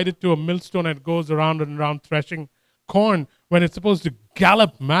you've tied it to a millstone and it goes around and around threshing corn when it's supposed to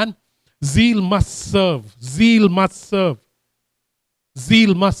gallop, man. Zeal must serve. Zeal must serve.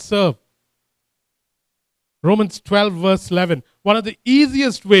 Zeal must serve. Romans 12 verse 11. One of the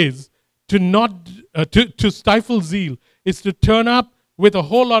easiest ways to stifle zeal is to turn up with a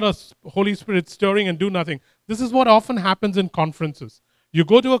whole lot of Holy Spirit stirring and do nothing. This is what often happens in conferences. You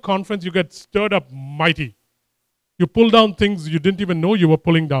go to a conference, you get stirred up mighty. You pull down things you didn't even know you were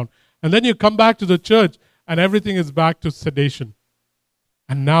pulling down. And then you come back to the church and everything is back to sedation.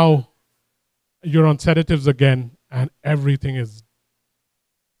 And now you're on sedatives again and everything is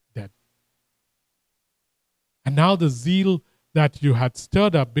dead. And now the zeal that you had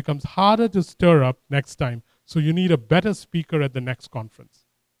stirred up becomes harder to stir up next time. So you need a better speaker at the next conference.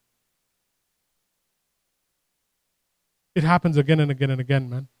 It happens again and again and again,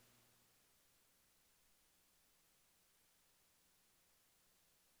 man.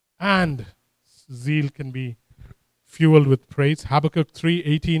 And zeal can be fueled with praise. Habakkuk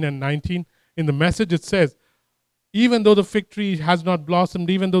 3:18 and 19. In the Message it says, even though the fig tree has not blossomed,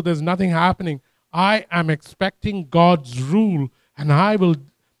 even though there's nothing happening, I am expecting God's rule and I will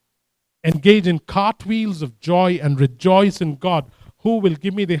engage in cartwheels of joy and rejoice in God, who will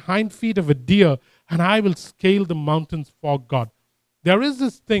give me the hind feet of a deer, and I will scale the mountains for God. There is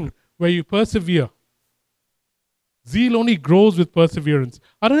this thing where you persevere Zeal only grows with perseverance.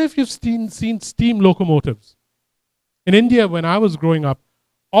 I don't know if you've seen steam locomotives. In India, when I was growing up,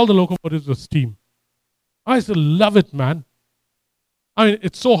 all the locomotives were steam. I used to love it, man. I mean,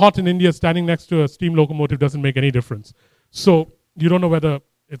 it's so hot in India, standing next to a steam locomotive doesn't make any difference. So you don't know whether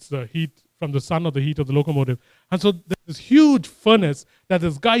it's the heat from the sun or the heat of the locomotive. And so there's this huge furnace that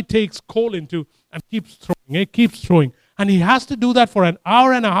this guy takes coal into and keeps throwing. And he has to do that for an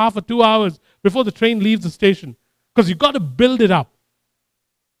hour and a half or 2 hours before the train leaves the station. Because you've got to build it up.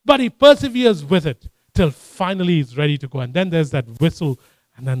 But he perseveres with it till finally he's ready to go. And then there's that whistle,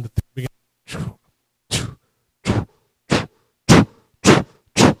 and then the thing begins.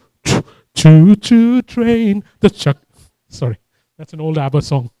 Choo choo train. Sorry, that's an old ABBA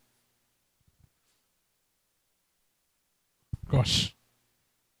song. Gosh,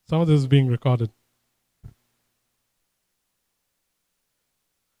 some of this is being recorded.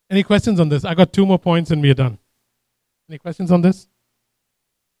 Any questions on this? I got 2 more points and we are done. Any questions on this?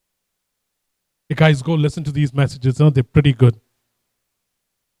 You guys go listen to these messages. They're pretty good.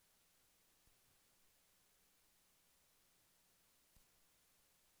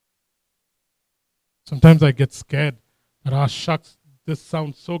 Sometimes I get scared that, shucks, this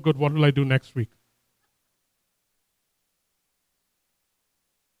sounds so good. What will I do next week?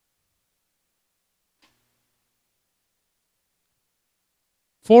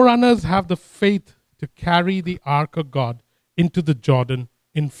 Forerunners have the faith to carry the ark of God into the Jordan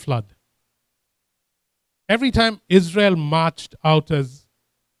in flood. Every time Israel marched out as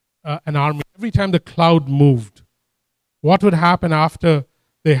an army, every time the cloud moved, what would happen after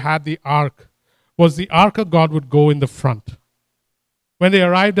they had the ark was the ark of God would go in the front. When they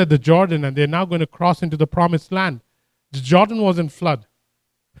arrived at the Jordan and they're now going to cross into the promised land, the Jordan was in flood.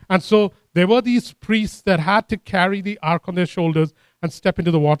 And so there were these priests that had to carry the ark on their shoulders and step into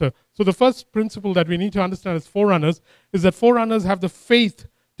the water. So the first principle that we need to understand as forerunners is that forerunners have the faith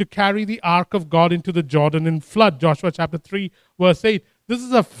to carry the ark of God into the Jordan in flood. Joshua chapter 3 verse 8. This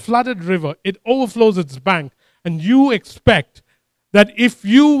is a flooded river. It overflows its bank. And you expect that if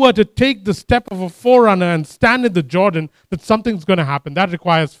you were to take the step of a forerunner and stand in the Jordan, that something's going to happen. That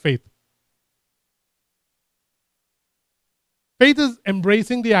requires faith. Faith is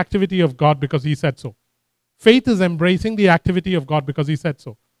embracing the activity of God because He said so. Faith is embracing the activity of God because He said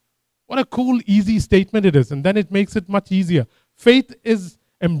so. What a cool, easy statement it is. And then it makes it much easier. Faith is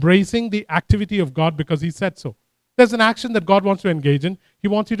embracing the activity of God because He said so. There's an action that God wants to engage in. He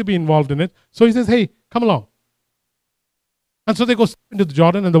wants you to be involved in it. So He says, hey, come along. And so they go into the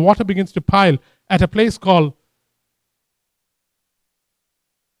Jordan and the water begins to pile at a place called,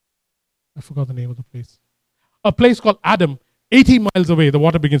 I forgot the name of the place. A place called Adam. 80 miles away, the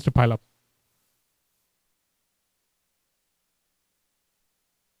water begins to pile up.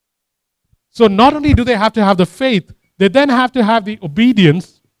 So not only do they have to have the faith, they then have to have the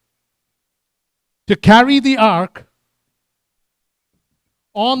obedience to carry the ark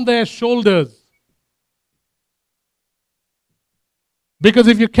on their shoulders. Because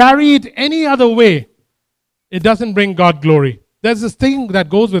if you carry it any other way, it doesn't bring God glory. There's this thing that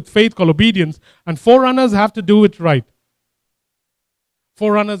goes with faith called obedience, and forerunners have to do it right.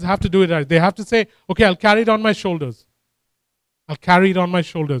 Forerunners have to do it right. They have to say, okay, I'll carry it on my shoulders. I'll carry it on my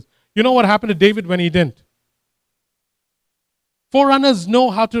shoulders. You know what happened to David when he didn't? Forerunners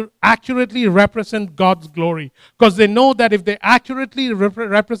know how to accurately represent God's glory, because they know that if they accurately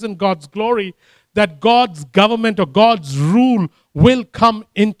represent God's glory, that God's government or God's rule will come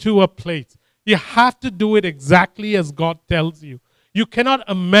into a place. You have to do it exactly as God tells you. You cannot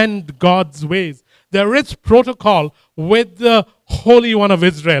amend God's ways. There is protocol with the Holy One of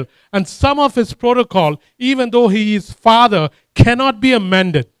Israel. And some of His protocol, even though He is Father, cannot be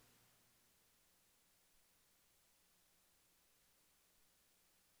amended.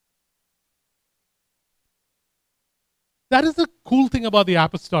 That is the cool thing about the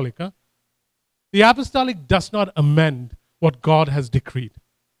apostolic. The apostolic does not amend what God has decreed.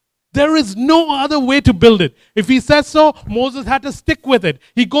 There is no other way to build it. If He says so, Moses had to stick with it.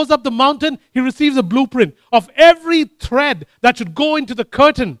 He goes up the mountain, he receives a blueprint of every thread that should go into the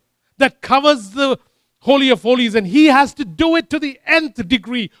curtain that covers the Holy of Holies, and he has to do it to the nth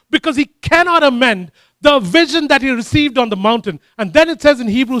degree because he cannot amend the vision that he received on the mountain. And then it says in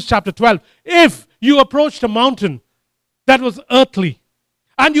Hebrews chapter 12, if you approached a mountain that was earthly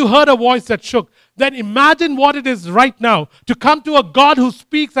and you heard a voice that shook, then imagine what it is right now to come to a God who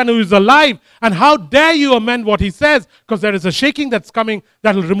speaks and who is alive. And how dare you amend what He says, because there is a shaking that's coming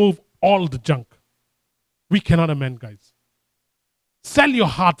that will remove all the junk. We cannot amend, guys. Sell your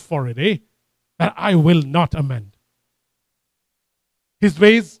heart for it, that I will not amend. His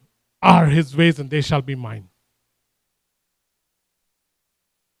ways are His ways and they shall be mine.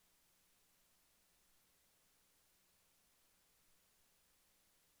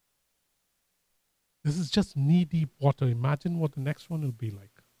 This is just knee-deep water. Imagine what the next one will be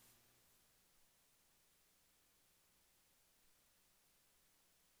like.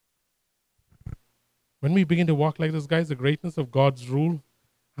 When we begin to walk like this, guys, the greatness of God's rule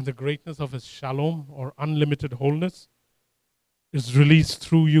and the greatness of His shalom or unlimited wholeness is released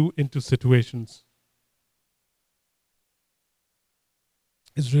through you into situations.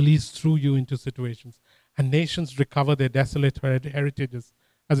 Is released through you into situations. And nations recover their desolate heritages.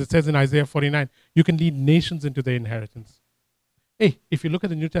 As it says in Isaiah 49, you can lead nations into their inheritance. Hey, if you look at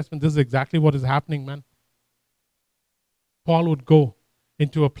the New Testament, this is exactly what is happening, man. Paul would go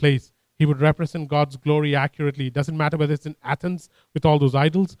into a place. He would represent God's glory accurately. It doesn't matter whether it's in Athens with all those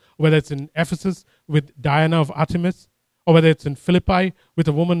idols, or whether it's in Ephesus with Diana of Artemis, or whether it's in Philippi with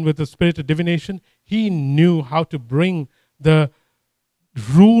a woman with the spirit of divination. He knew how to bring the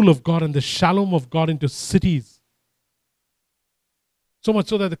rule of God and the shalom of God into cities. So much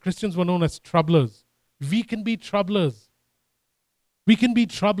so that the Christians were known as troublers. We can be troublers. We can be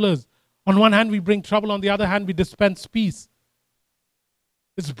troublers. On one hand, we bring trouble. On the other hand, we dispense peace.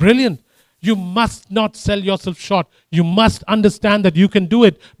 It's brilliant. You must not sell yourself short. You must understand that you can do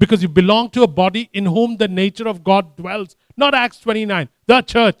it because you belong to a body in whom the nature of God dwells. Not Acts 29, the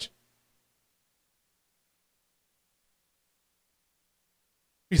church.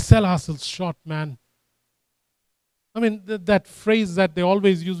 We sell ourselves short, man. I mean, that phrase that they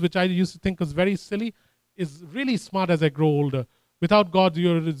always use, which I used to think was very silly, is really smart as I grow older. Without God,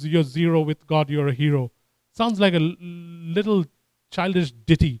 you're zero. With God, you're a hero. Sounds like a little childish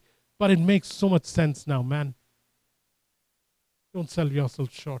ditty, but it makes so much sense now, man. Don't sell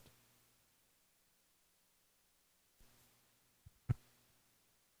yourself short.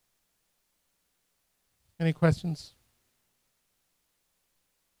 Any questions?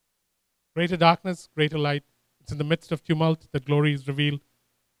 Greater darkness, greater light. It's in the midst of tumult that glory is revealed.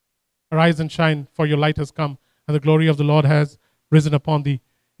 Arise and shine, for your light has come, and the glory of the Lord has risen upon thee.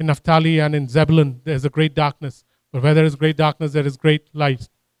 In Naphtali and in Zebulun, there is a great darkness. But where there is great darkness, there is great light.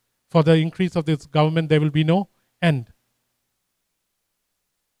 For the increase of this government, there will be no end.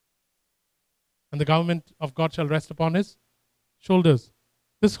 And the government of God shall rest upon his shoulders.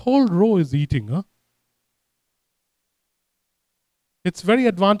 This whole row is eating, huh? It's very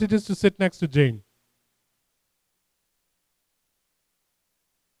advantageous to sit next to Jane.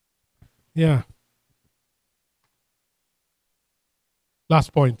 Yeah.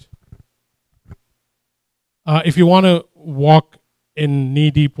 Last point. If you want to walk in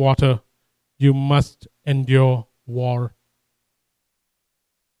knee-deep water, you must endure war.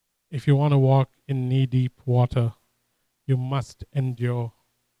 If you want to walk in knee-deep water, you must endure,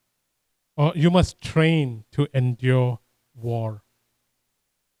 or you must train to endure war.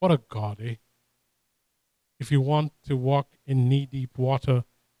 What a God, eh? If you want to walk in knee-deep water,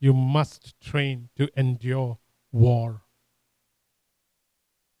 you must train to endure war.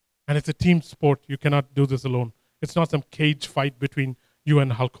 And it's a team sport. You cannot do this alone. It's not some cage fight between you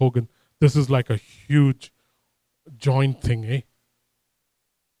and Hulk Hogan. This is like a huge joint thing, eh?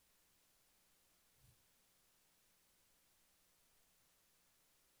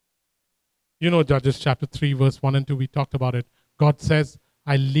 You know Judges chapter 3, verse 1 and 2, we talked about it. God says,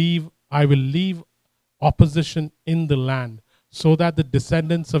 I will leave opposition in the land so that the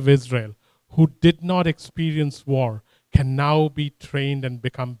descendants of Israel who did not experience war can now be trained and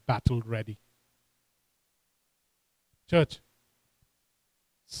become battle ready. Church,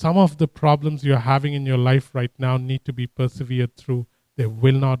 some of the problems you're having in your life right now need to be persevered through. They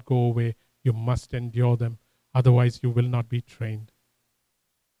will not go away. You must endure them. Otherwise, you will not be trained.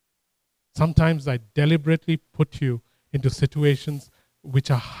 Sometimes I deliberately put you into situations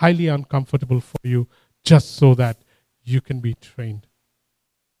which are highly uncomfortable for you just so that you can be trained.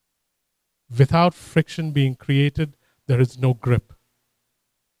 Without friction being created, there is no grip.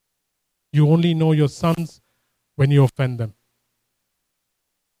 You only know your sons when you offend them.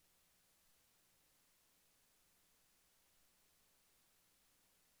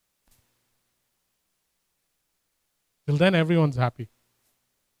 Till then, everyone's happy.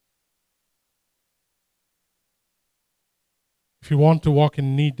 If you want to walk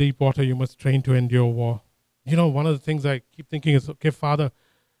in knee-deep water, you must train to endure war. You know, one of the things I keep thinking is, okay, Father,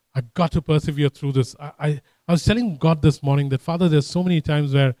 I've got to persevere through this. I was telling God this morning that, Father, there's so many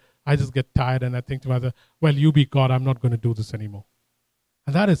times where I just get tired and I think to myself, well, you be God, I'm not going to do this anymore.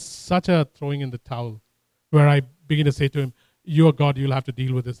 And that is such a throwing in the towel, where I begin to say to him, you are God, you'll have to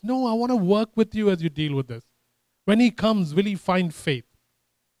deal with this. No, I want to work with you as you deal with this. When he comes, will he find faith?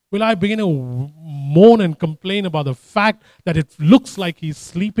 Will I begin to moan and complain about the fact that it looks like he's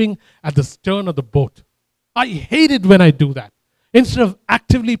sleeping at the stern of the boat? I hate it when I do that. instead of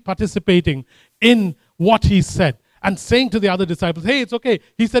actively participating in what he said and saying to the other disciples, hey, it's okay.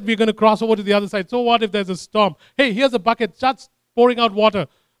 He said we're going to cross over to the other side. So what if there's a storm? Hey, here's a bucket. Start pouring out water,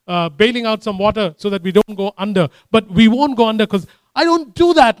 bailing out some water so that we don't go under. But we won't go under because I don't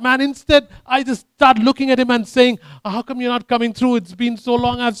do that, man. Instead, I just start looking at him and saying, how come you're not coming through? It's been so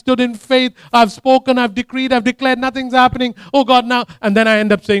long. I've stood in faith. I've spoken. I've decreed. I've declared. Nothing's happening. Oh, God, now. And then I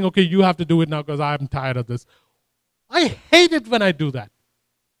end up saying, okay, you have to do it now because I'm tired of this. I hate it when I do that.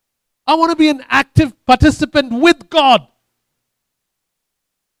 I want to be an active participant with God.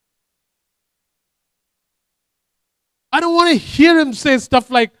 I don't want to hear him say stuff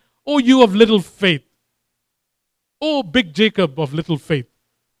like, oh, you of little faith. Oh, big Jacob of little faith.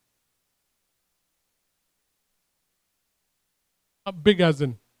 Big as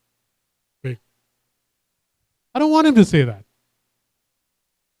in big. I don't want him to say that.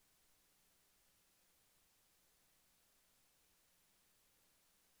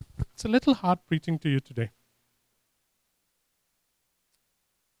 It's a little hard preaching to you today.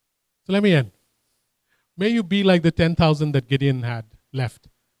 So let me end. May you be like the 10,000 that Gideon had left.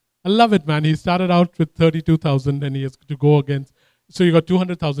 I love it, man. He started out with 32,000 and he has to go against. So you got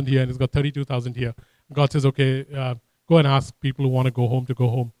 200,000 here and he's got 32,000 here. God says, okay, go and ask people who want to go home to go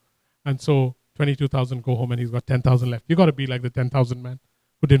home. And so 22,000 go home and he's got 10,000 left. You got to be like the 10,000 man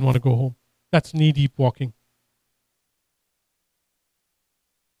who didn't want to go home. That's knee-deep walking.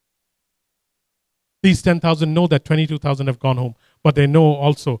 These 10,000 know that 22,000 have gone home. But they know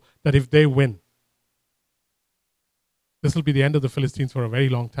also that if they win, this will be the end of the Philistines for a very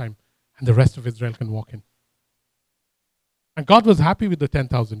long time, and the rest of Israel can walk in. And God was happy with the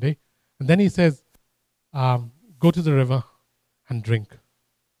 10,000, eh? And then he says, go to the river and drink.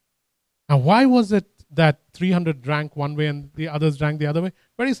 And why was it that 300 drank one way and the others drank the other way?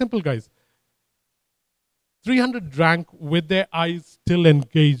 Very simple, guys. 300 drank with their eyes still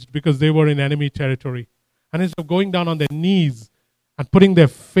engaged because they were in enemy territory. And instead of going down on their knees and putting their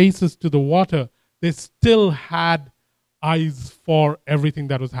faces to the water, they still had eyes for everything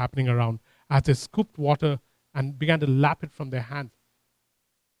that was happening around as they scooped water and began to lap it from their hands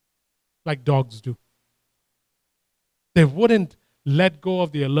like dogs do. They wouldn't let go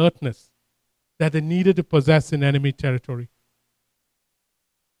of the alertness that they needed to possess in enemy territory.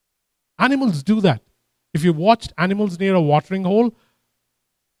 Animals do that. If you watched animals near a watering hole,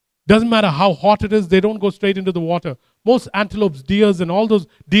 doesn't matter how hot it is, they don't go straight into the water. Most antelopes, deer and all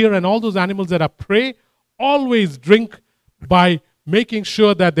those animals that are prey always drink by making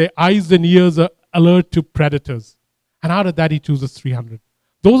sure that their eyes and ears are alert to predators. And out of that, he chooses 300.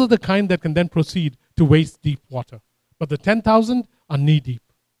 Those are the kind that can then proceed to waist-deep water. But the 10,000 are knee-deep.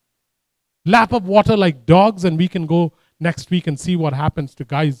 Lap up water like dogs, and we can go next week and see what happens to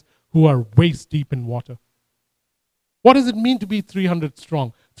guys who are waist-deep in water. What does it mean to be 300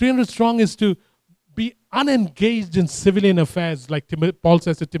 strong? 300 strong is to be unengaged in civilian affairs, like Paul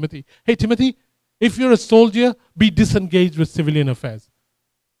says to Timothy. Hey, Timothy, if you're a soldier, be disengaged with civilian affairs.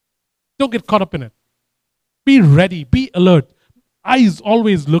 Don't get caught up in it. Be ready. Be alert. Eyes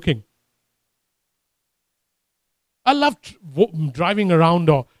always looking. I love driving around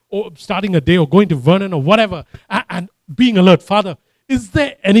or starting a day or going to Vernon or whatever and being alert. Father, is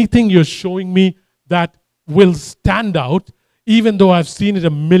there anything you're showing me that will stand out even though I've seen it a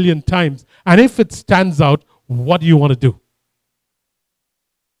million times? And if it stands out, what do you want to do?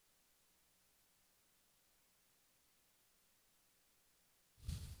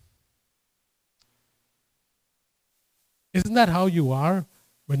 Isn't that how you are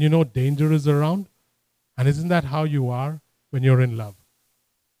when you know danger is around? And isn't that how you are when you're in love?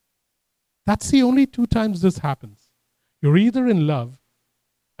 That's the only two times this happens. You're either in love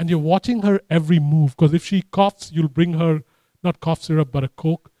and you're watching her every move, because if she coughs, you'll bring her not cough syrup, but a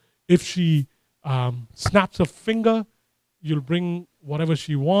Coke. If she snaps a finger, you'll bring whatever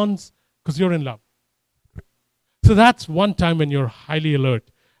she wants, because you're in love. So that's one time when you're highly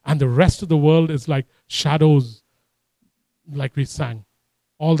alert. And the rest of the world is like shadows, like we sang.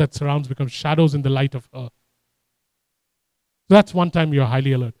 All that surrounds becomes shadows in the light of her. So that's one time you're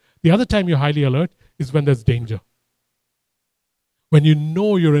highly alert. The other time you're highly alert is when there's danger. When you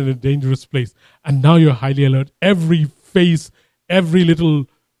know you're in a dangerous place and now you're highly alert. Every face, every little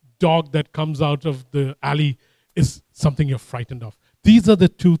dog that comes out of the alley is something you're frightened of. These are the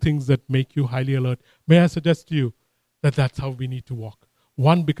two things that make you highly alert. May I suggest to you that that's how we need to walk.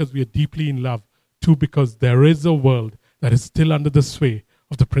 One, because we are deeply in love. Two, because there is a world that is still under the sway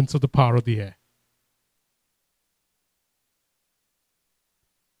of the prince of the power of the air.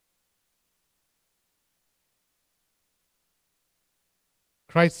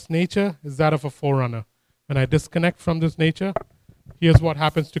 Christ's nature is that of a forerunner. When I disconnect from this nature, here's what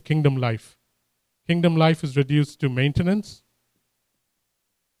happens to kingdom life. Kingdom life is reduced to maintenance.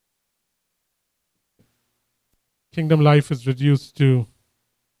 Kingdom life is reduced to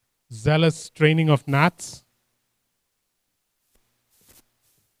zealous training of gnats.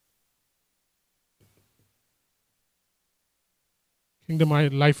 Kingdom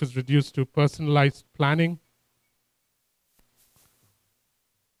life is reduced to personalized planning.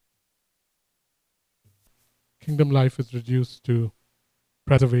 Kingdom life is reduced to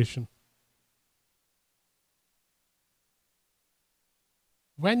preservation.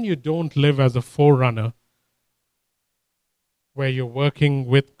 When you don't live as a forerunner, where you're working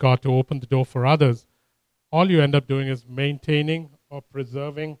with God to open the door for others, all you end up doing is maintaining or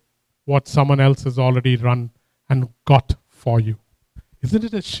preserving what someone else has already run and got for you. Isn't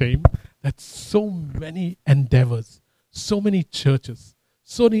it a shame that so many endeavors, so many churches,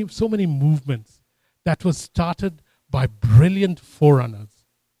 so many movements that was started by brilliant forerunners,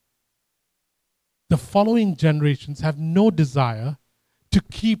 the following generations have no desire to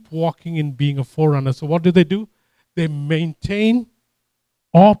keep walking in being a forerunner. So what do? They maintain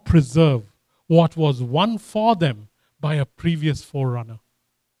or preserve what was won for them by a previous forerunner.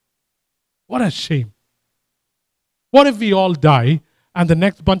 What a shame. What if we all die and the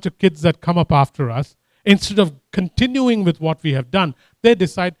next bunch of kids that come up after us, instead of continuing with what we have done, they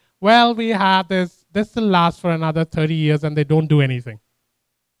decide, well, we have this will last for another 30 years, and they don't do anything.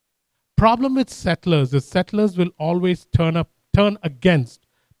 Problem with settlers is settlers will always turn against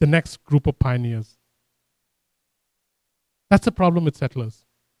the next group of pioneers. That's the problem with settlers.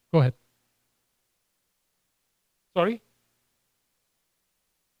 Go ahead. Sorry?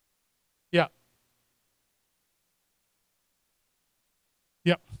 Yeah.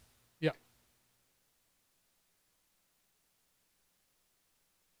 Yeah. Yeah.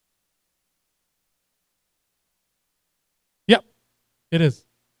 Yeah, it is.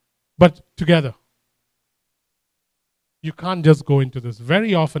 But together. You can't just go into this.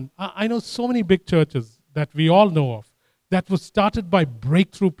 Very often, I know so many big churches that we all know of that was started by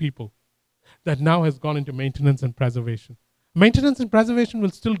breakthrough people that now has gone into maintenance and preservation. Maintenance and preservation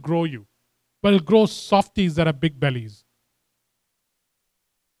will still grow you, but it'll grow softies that have big bellies.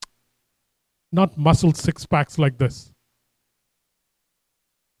 Not muscle six packs like this.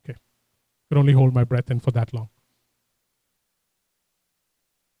 Okay. Could only hold my breath in for that long.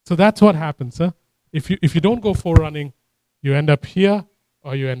 So that's what happens, huh? If you don't go forerunning, you end up here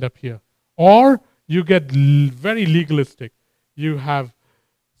or you end up here. Or you get very legalistic. You have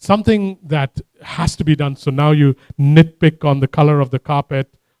something that has to be done. So now you nitpick on the color of the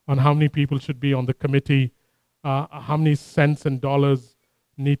carpet, on how many people should be on the committee, how many cents and dollars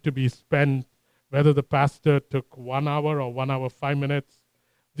need to be spent, whether the pastor took 1 hour or 1 hour, 5 minutes.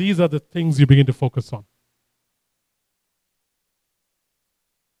 These are the things you begin to focus on.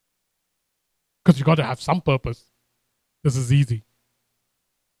 Because you got to have some purpose. This is easy.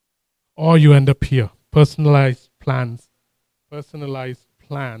 Or you end up here, personalized plans,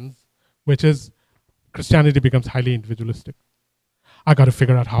 which is Christianity becomes highly individualistic. I got to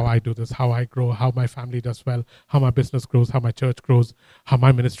figure out how I do this, how I grow, how my family does well, how my business grows, how my church grows, how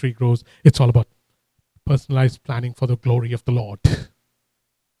my ministry grows. It's all about personalized planning for the glory of the Lord.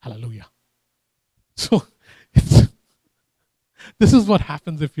 Hallelujah. So this is what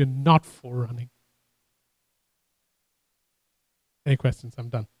happens if you're not forerunning. Any questions? I'm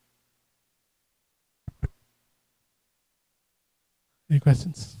done. Any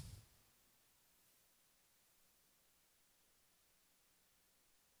questions?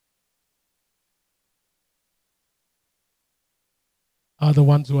 Are the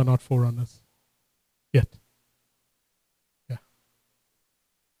ones who are not forerunners yet? Yeah.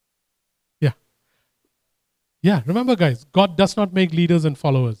 Yeah. Yeah. Remember, guys, God does not make leaders and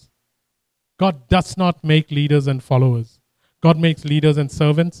followers. God does not make leaders and followers. God makes leaders and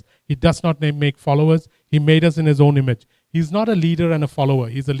servants. He does not make followers. He made us in his own image. He's not a leader and a follower.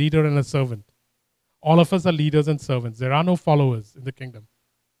 He's a leader and a servant. All of us are leaders and servants. There are no followers in the kingdom.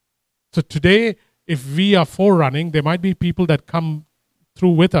 So today, if we are forerunning, there might be people that come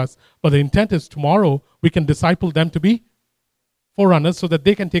through with us, but the intent is tomorrow we can disciple them to be forerunners so that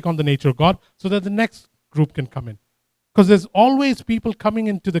they can take on the nature of God, so that the next group can come in. Because there's always people coming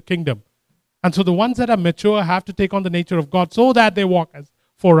into the kingdom. And so the ones that are mature have to take on the nature of God so that they walk as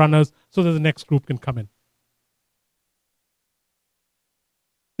forerunners, so that the next group can come in.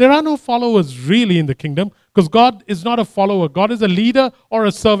 There are no followers really in the kingdom, because God is not a follower. God is a leader or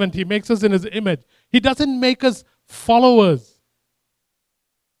a servant. He makes us in his image. He doesn't make us followers.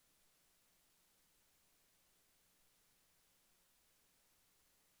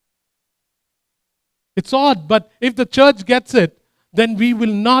 It's odd, but if the church gets it, then we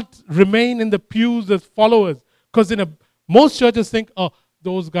will not remain in the pews as followers. Because most churches think, oh,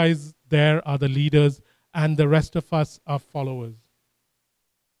 those guys there are the leaders and the rest of us are followers.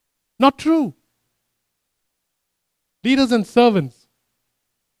 Not true. Leaders and servants.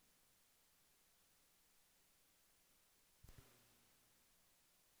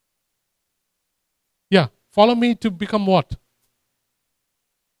 Yeah, follow me to become what?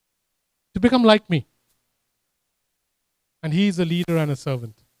 To become like me. And he is a leader and a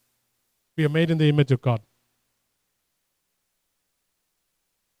servant. We are made in the image of God.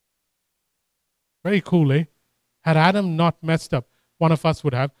 Very cool, eh? Had Adam not messed up, one of us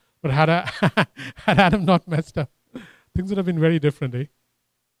would have, but had Adam not messed up, things would have been very different, eh?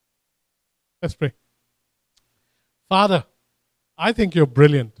 Let's pray. Father, I think you're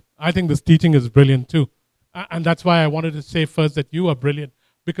brilliant. I think this teaching is brilliant too. And that's why I wanted to say first that you are brilliant,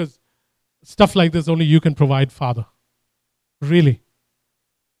 because stuff like this only you can provide, Father. Really.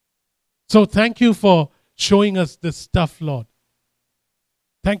 So thank you for showing us this stuff, Lord.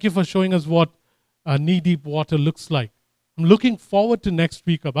 Thank you for showing us what knee-deep water looks like. I'm looking forward to next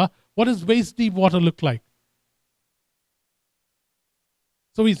week, Abba. What does waist-deep water look like?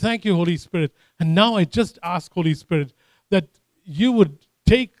 So we thank you, Holy Spirit. And now I just ask, Holy Spirit, that you would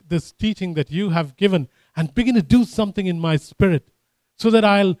take this teaching that you have given and begin to do something in my spirit so that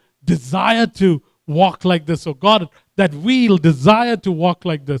I'll desire to walk like this. Oh God, that we'll desire to walk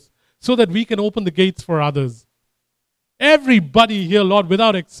like this so that we can open the gates for others. Everybody here, Lord,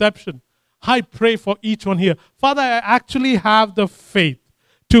 without exception, I pray for each one here. Father, I actually have the faith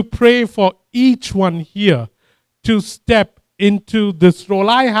to pray for each one here to step into this role.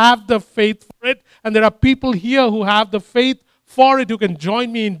 I have the faith for it, and there are people here who have the faith for it, who can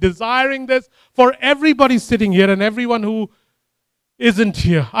join me in desiring this. For everybody sitting here and everyone who isn't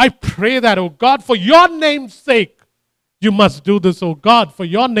here, I pray that, oh God, for your name's sake, you must do this, oh God, for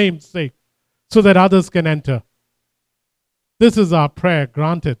your name's sake, so that others can enter. This is our prayer.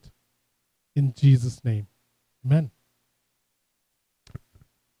 Grant it in Jesus' name. Amen.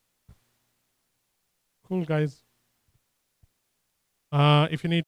 Cool, guys. If you need